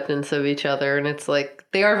acceptance of each other. And it's like,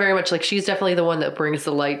 they are very much like, she's definitely the one that brings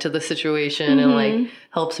the light to the situation and like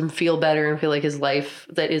helps him feel better and feel like his life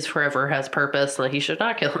that is forever has purpose and that he should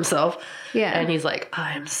not kill himself. Yeah. And he's like,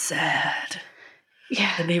 I'm sad.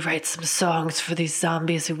 Yeah. And he writes some songs for these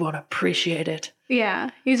zombies who won't appreciate it. Yeah.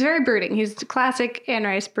 He's very brooding. He's the classic Anne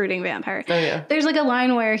Rice brooding vampire. Oh, yeah. There's like a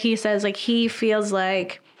line where he says like he feels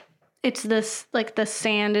like it's this, like the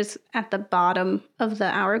sand is at the bottom of the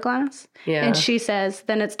hourglass. Yeah. And she says,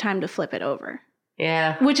 then it's time to flip it over.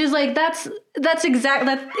 Yeah. Which is like,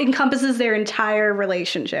 that encompasses their entire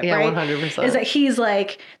relationship, Yeah, right? 100%. Is that he's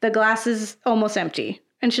like, the glass is almost empty.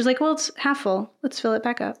 And she's like, well, it's half full. Let's fill it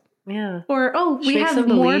back up. Yeah. Or, oh, we Makes have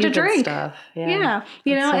them more believe to and drink. stuff. Yeah.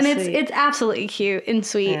 You That's know, so and sweet. it's absolutely cute and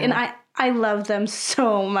sweet. And I love them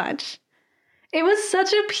so much. It was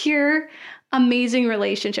such a pure, amazing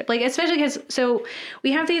relationship. Like, especially because, so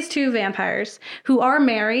we have these two vampires who are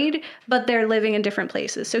married, but they're living in different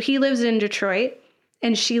places. So he lives in Detroit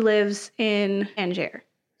and she lives in Tangier.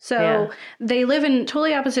 So they live in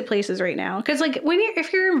totally opposite places right now. Because, like,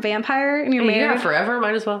 if you're a vampire and you're married, Yeah, forever,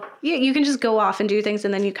 might as well. yeah, you can just go off and do things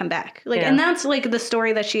and then you come back. Like, and that's like the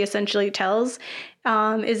story that she essentially tells,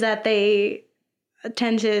 is that they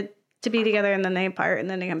tend to be together and then they part and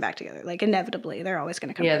then they come back together. Like, inevitably, they're always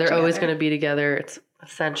going to come back Yeah, they're together. always going to be together. It's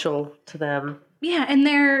essential to them. Yeah, and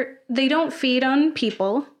they don't feed on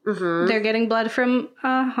people. Mm-hmm. They're getting blood from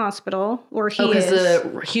a hospital, or because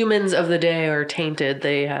the humans of the day are tainted.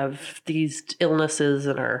 They have these illnesses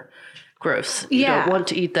and are gross. You don't want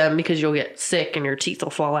to eat them because you'll get sick and your teeth will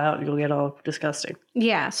fall out and you'll get all disgusting.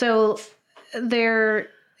 Yeah, so their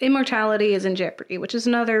immortality is in jeopardy, which is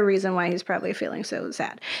another reason why he's probably feeling so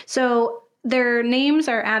sad. So their names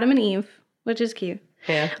are Adam and Eve, which is cute.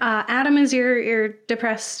 Yeah. Adam is your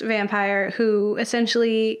depressed vampire who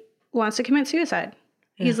essentially wants to commit suicide.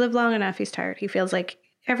 Yeah. He's lived long enough. He's tired. He feels like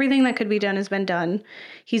everything that could be done has been done.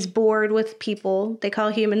 He's bored with people. They call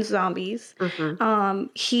humans zombies. Mm-hmm.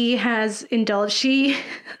 He has indulged.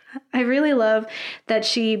 I really love that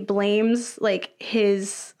she blames like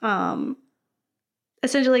his,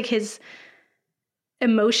 essentially like his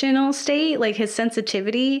emotional state, like his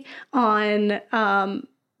sensitivity on,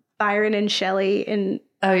 Byron and Shelley, and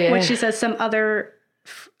when she says some of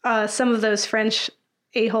those French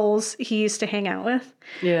a-holes he used to hang out with,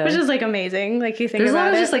 which is like amazing. Like, you think there's about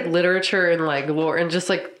a lot of just like literature and like lore and just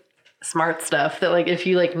like smart stuff that like if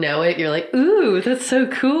you like know it, you're like, ooh, that's so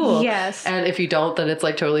cool. Yes. And if you don't, then it's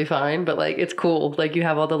like totally fine. But like it's cool. Like you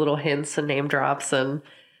have all the little hints and name drops and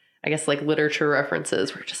I guess like literature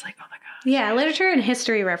references. We're just like, oh my god. Yeah, literature and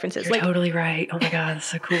history references. You're like, totally right. Oh my god, that's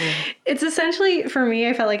so cool. It's essentially, for me,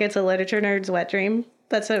 I felt like it's a literature nerd's wet dream.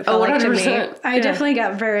 That's what it felt like to me. I definitely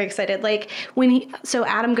got very excited. Like so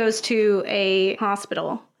Adam goes to a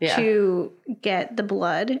hospital to get the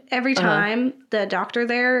blood. Every time the doctor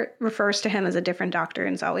there refers to him as a different doctor,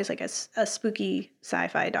 and it's always like a spooky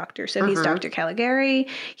sci-fi doctor. So he's Dr. Caligari,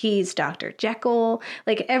 he's Dr. Jekyll.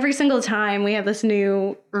 Like every single time we have this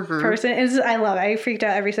new person. I love it. I freaked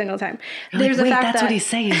out every single time. There's like, wait, that's what he's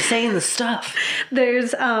saying. He's saying the stuff.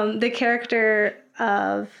 There's the character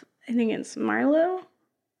of, I think it's Marlowe.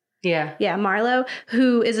 Yeah, Marlowe,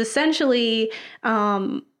 who is essentially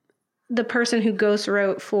the person who ghost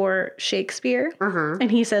wrote for Shakespeare.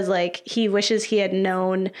 And he says, like, he wishes he had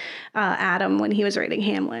known Adam when he was writing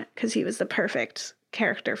Hamlet because he was the perfect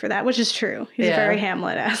character for that, which is true. He's very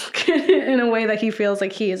Hamlet-esque in a way that he feels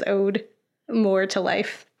like he is owed more to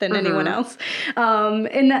life than anyone else.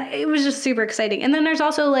 And it was just super exciting. And then there's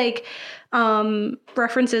also, like,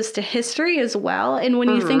 references to history as well. And when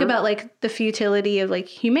you think about like the futility of like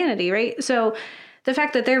humanity, right? So the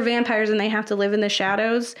fact that they're vampires and they have to live in the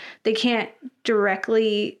shadows, they can't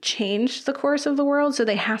directly change the course of the world. So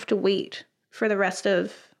they have to wait for the rest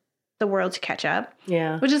of the world to catch up.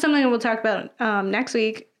 Yeah. Which is something we'll talk about next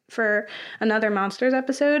week for another Monsters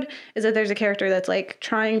episode, is that there's a character that's like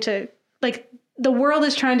trying to, like, the world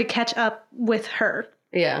is trying to catch up with her.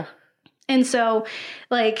 Yeah. And so,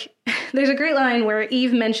 like, there's a great line where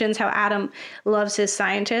Eve mentions how Adam loves his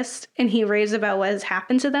scientists, and he raves about what has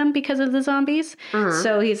happened to them because of the zombies.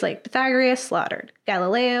 So he's like, Pythagoras slaughtered,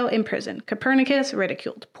 Galileo imprisoned, Copernicus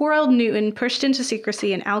ridiculed, poor old Newton pushed into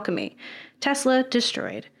secrecy and alchemy, Tesla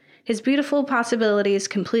destroyed, his beautiful possibilities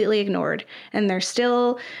completely ignored, and they're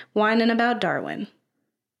still whining about Darwin.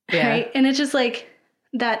 Yeah. Right? And it's just like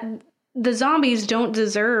that. The zombies don't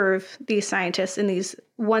deserve these scientists and these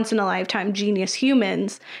once-in-a-lifetime genius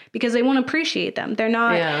humans because they won't appreciate them. They're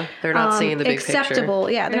not. Yeah, they're not seeing the big acceptable.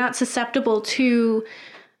 Picture. Yeah, they're not susceptible to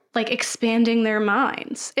like expanding their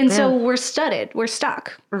minds, and so we're studded. We're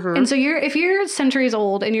stuck. And so if you're centuries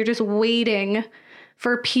old and you're just waiting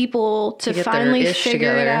for people to finally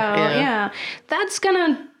figure it out, that's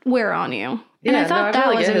gonna wear on you. And I thought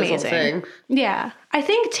that was amazing. Yeah, I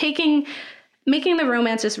think making the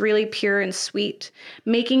romance just really pure and sweet,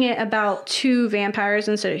 making it about two vampires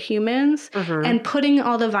instead of humans, and putting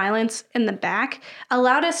all the violence in the back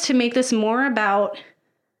allowed us to make this more about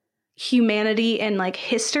humanity and like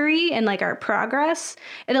history and like our progress.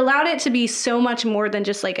 It allowed it to be so much more than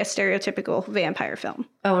just like a stereotypical vampire film.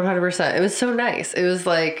 Oh, 100%. It was so nice. It was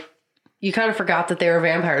like, you kind of forgot that they were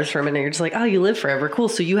vampires for a minute. You're just like, oh, you live forever. Cool.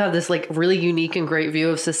 So you have this like really unique and great view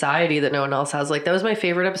of society that no one else has. Like that was my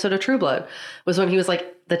favorite episode of True Blood, was when he was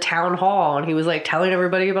like the town hall and he was like telling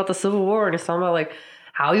everybody about the Civil War and he's talking about like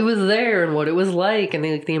how he was there and what it was like and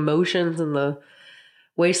the emotions and the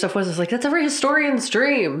way stuff was. It's like, that's every historian's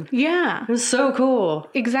dream. Yeah. It was so cool.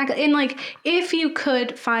 Exactly. And like, if you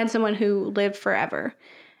could find someone who lived forever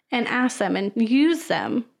and ask them and use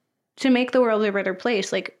them to make the world a better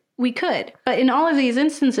place, like we could. But in all of these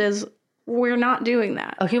instances, we're not doing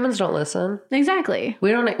that. Oh, humans don't listen. Exactly.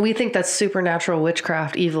 We think that's supernatural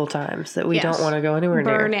witchcraft evil times that we Yes. don't want to go anywhere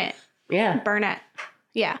near. Burn it. Yeah. Burn it.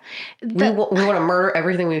 Yeah. We want to murder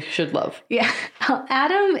everything we should love. Yeah.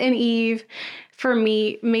 Adam and Eve, for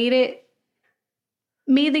me, made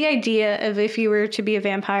the idea of if you were to be a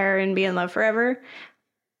vampire and be in love forever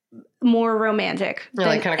more romantic Yeah, than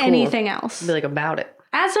like, kinda cool. anything else. Be like about it.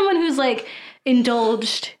 As someone who's like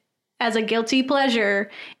indulged as a guilty pleasure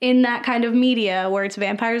in that kind of media where it's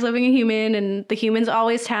vampires living a human and the human's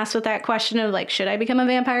always tasked with that question of like, should I become a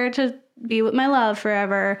vampire to be with my love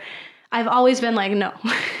forever? I've always been like, no.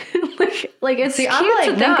 like it's See, cute I'm like,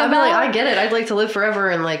 to think I'm about. like, I get it. I'd like to live forever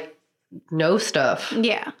and like know stuff.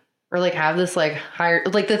 Yeah. Or like have this like higher,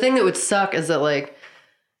 like the thing that would suck is that like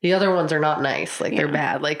the other ones are not nice. Like they're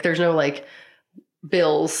bad. Like there's no like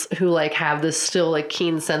Bills who like have this still like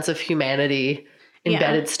keen sense of humanity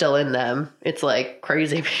embedded still in them. It's like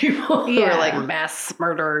crazy people who are like mass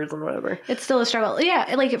murderers and whatever. It's still a struggle.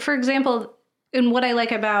 Yeah. Like, for example, and what I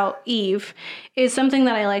like about Eve is something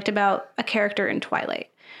that I liked about a character in Twilight.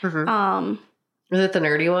 Was it the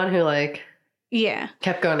nerdy one who like Yeah.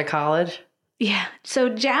 kept going to college? Yeah. So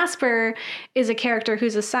Jasper is a character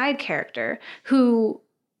who's a side character who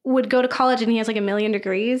would go to college and he has like 1 million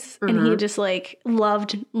degrees and he just like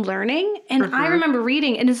loved learning. And I remember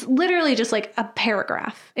reading, and it's literally just like a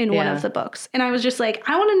paragraph in one of the books. And I was just like,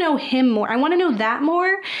 I want to know him more. I want to know that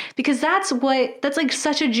more, because that's like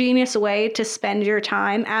such a genius way to spend your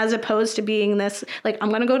time, as opposed to being this, like, I'm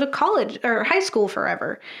going to go to college or high school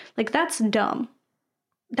forever. Like, that's dumb.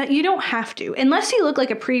 That you don't have to, unless you look like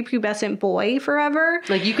a prepubescent boy forever.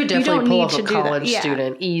 Like you could definitely pull off a do that. college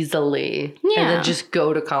student easily and then just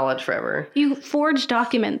go to college forever. You forge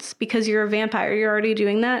documents because you're a vampire. You're already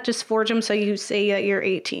doing that. Just forge them so you say that you're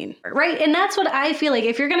 18. Right? And that's what I feel like.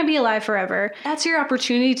 If you're going to be alive forever, that's your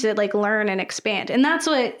opportunity to like learn and expand. And that's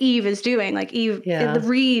what Eve is doing. Like Eve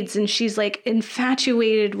reads and she's like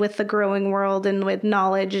infatuated with the growing world and with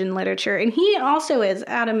knowledge and literature. And he also is,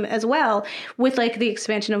 Adam as well, with like the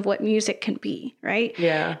expansion of what music can be, right?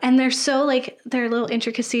 Yeah. And they're so like, their little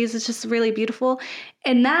intricacies is just really beautiful.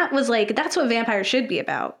 And that was like, that's what vampires should be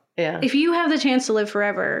about. Yeah. If you have the chance to live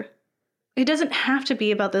forever, it doesn't have to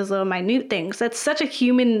be about those little minute things. That's such a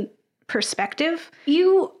human perspective.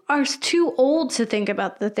 You are too old to think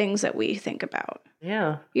about the things that we think about.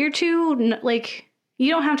 Yeah. You're too, like,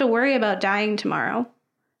 you don't have to worry about dying tomorrow.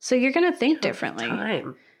 So you're going to think differently.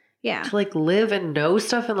 Time. Yeah. To like live and know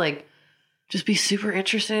stuff and like just be super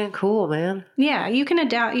interesting and cool, man. Yeah, you can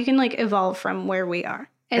adapt. You can like evolve from where we are.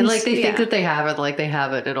 And like they think that they have it, like they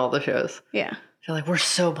have it in all the shows. Yeah. They're like, we're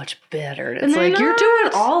so much better. And And it's they're like, you're not. doing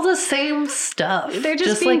all the same stuff. They're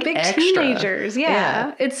just being like big extra. teenagers.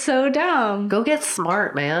 Yeah. It's so dumb. Go get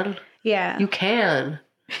smart, man. Yeah. You can.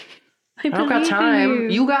 I I don't got believe in time.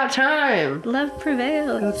 You got time. Love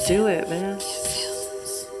prevails. Go do it, man.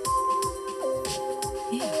 Films.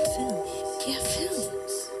 Yeah, films. Yeah,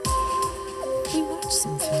 films. We watched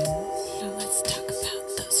some films. Now let's talk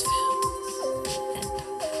about those films. And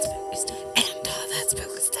all that spooky stuff. And all that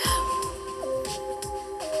spooky stuff.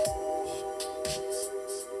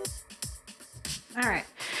 All right.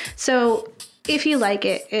 So if you like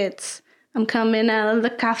it, it's I'm coming out of the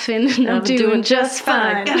coffin and I'm doing just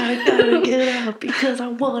fine. Gotta get out because I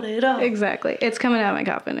want it all. Exactly. It's coming out of my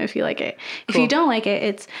coffin if you like it. If Cool. you don't like it,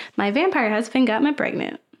 it's my vampire husband got me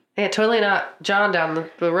pregnant. Yeah, totally not John down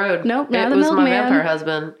the road. Nope, not it the was my milkman. vampire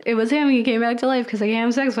husband. It was him. He came back to life because I can't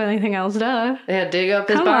have sex with anything else. Duh. Yeah, dig up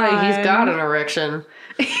his Come body. on. He's got an erection.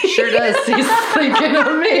 Sure does. He's thinking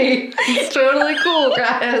of me. He's totally cool,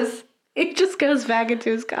 guys. He just goes back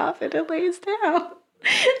into his coffin and lays down.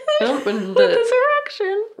 Nope, and With his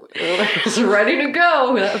erection. He's ready to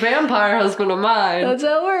go. That vampire husband of mine. That's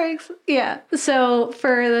how it works. Yeah. So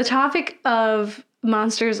for the topic of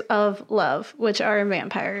monsters of love, which are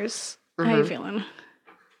vampires, how you feeling?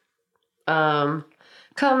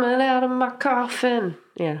 Coming out of my coffin.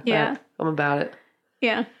 Yeah. Yeah. I'm about it.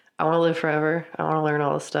 Yeah. I want to live forever. I want to learn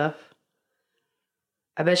all this stuff.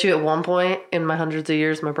 I bet you at one point in my hundreds of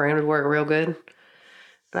years, my brain would work real good.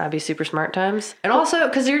 That'd be super smart times. And also,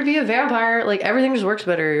 because you'd be a vampire, like, everything just works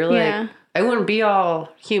better. You're like, Yeah. I wouldn't be all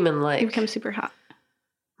human, like, You become super hot.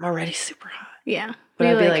 I'm already super hot. Yeah. But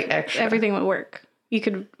I'd be, like, extra. Everything would work. You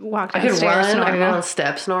could walk I could downstairs run, I could go normal. on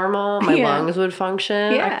steps normal, my Yeah. lungs would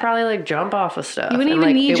function. Yeah. I'd probably, like, jump off of stuff. You wouldn't and, even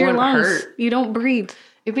like, need it your wouldn't lungs. hurt. You don't breathe.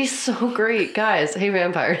 It'd be so great. Guys, hey,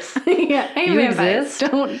 vampires. Yeah. Hey, You vampires,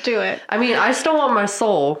 exist? don't do it. I mean, I still want my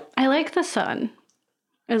soul. I like the sun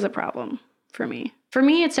is a problem for me. For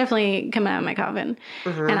me, it's definitely coming out of my coffin.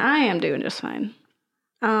 Mm-hmm. And I am doing just fine.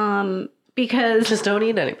 Because Just don't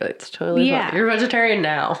eat anybody. It's totally Yeah. fine. You're a vegetarian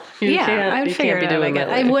now. You I would you figure can't it be out. doing that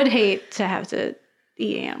I later. would hate to have to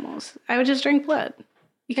eat animals. I would just drink blood.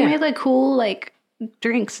 You can Yeah. make like cool like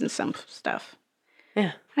drinks and some stuff.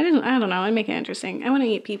 Yeah. I don't know. I'd make it interesting. I want to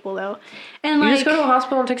eat people though. And You like just go to a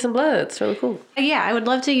hospital and take some blood. It's really cool. yeah, I would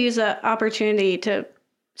love to use the opportunity to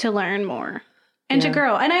learn more and to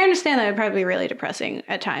grow. And I understand that would probably be really depressing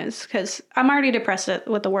at times because I'm already depressed at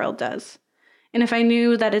what the world does. And if I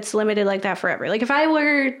knew that it's limited like that forever, like if I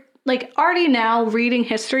were like already now reading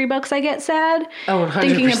history books, I get sad. Oh, 100%.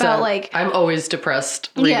 Thinking about like I'm always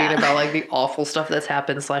depressed reading Yeah. about like the awful stuff that's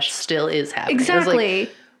happened / still is happening. It's exactly.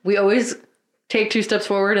 Like, we always take 2 steps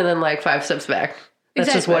forward and then like 5 steps back.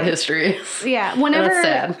 That's just what Exactly. history is. Yeah, whenever that's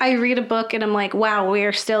sad. I read a book and I'm like, wow, we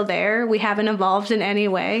are still there. We haven't evolved in any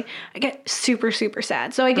way. I get super, super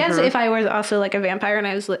sad. So I guess if I was also like a vampire and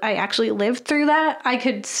I actually lived through that, I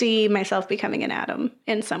could see myself becoming an Adam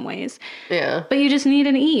in some ways. Yeah. But you just need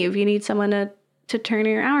an Eve. You need someone to turn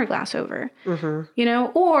your hourglass over. You know?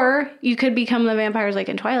 Or you could become the vampires like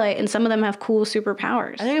in Twilight and some of them have cool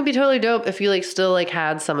superpowers. I think it'd be totally dope if you like still like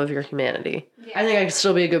had some of your humanity. I think I could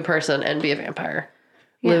still be a good person and be a vampire.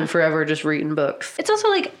 Live forever just reading books. It's also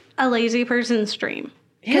like a lazy person's dream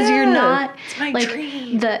because you're Yeah, not it's my like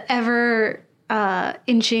dream. the ever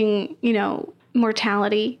inching,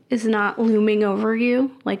 mortality is not looming over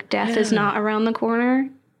you. Like death is not around the corner.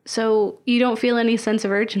 So you don't feel any sense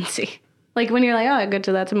of urgency. Like when you're like, oh, I get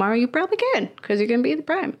to that tomorrow, you probably can because you're going to be the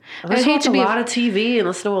prime. I just watch a lot of TV and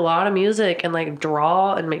listen to a lot of music and like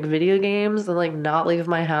draw and make video games and like not leave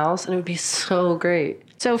my house, and it would be so great.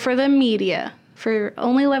 So for the media, for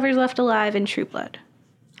Only Lovers Left Alive and True Blood.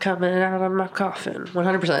 Coming out of my coffin.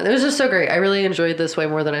 100%. It was just so great. I really enjoyed this way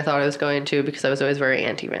more than I thought I was going to because I was always very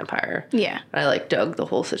anti-vampire. Yeah. I like dug the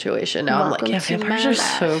whole situation. Now Welcome I'm like, to vampires my are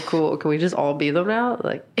so life. cool. Can we just all be them now?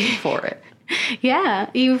 Like, for it. Yeah,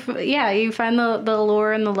 you find the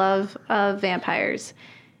lore and the love of vampires.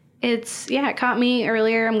 It caught me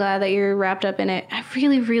earlier. I'm glad that you're wrapped up in it. I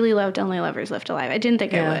really, really loved Only Lovers Left Alive. I didn't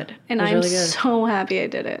think I would. And it was I'm really good. so happy I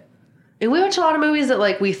did it. And we watched a lot of movies that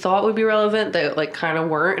like we thought would be relevant that like kind of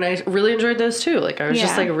weren't, and I really enjoyed those too. Like I was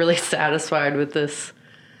just Yeah. like really satisfied with this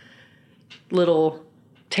little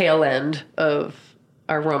tail end of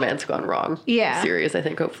our romance gone wrong series. I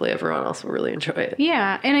think hopefully everyone else will really enjoy it.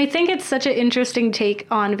 Yeah, and I think it's such an interesting take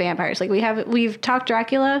on vampires. Like we've talked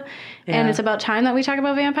Dracula, and Yeah. it's about time that we talk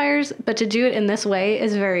about vampires. But to do it in this way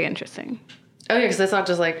is very interesting. Oh yeah, because it's not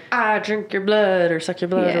just like drink your blood or suck your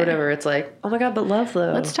blood Yeah. or whatever. It's like, oh my god, but love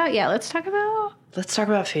though. Let's talk about. Let's talk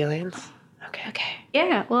about feelings. Okay.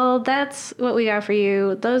 Yeah, well, that's what we got for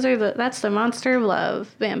you. That's the Monster of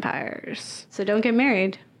Love vampires. So don't get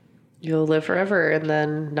married. You'll live forever and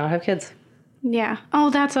then not have kids. Yeah. Oh,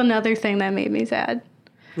 that's another thing that made me sad.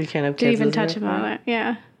 You can't have kids. Didn't even as a touch vampire. on it.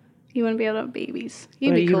 Yeah. You wouldn't be able to have babies. You'd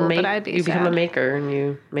Well, be you cool, make- but I'd be You sad. become a maker and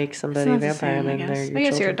you make somebody a It's not the vampire same, and then they're your I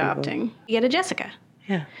guess you're children people. adopting. You get a Jessica,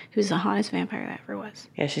 Yeah. who's the hottest vampire that ever was.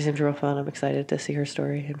 Yeah, she seems real fun. I'm excited to see her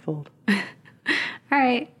story unfold. All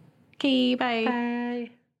right. Okay, bye. Bye.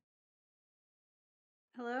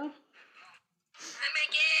 Hello? Hi,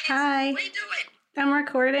 Megan. Hi. What are you doing? I'm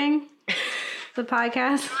recording the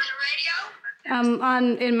podcast On the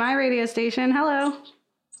radio? in my radio station. Hello.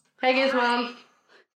 Hey, guys, Mom.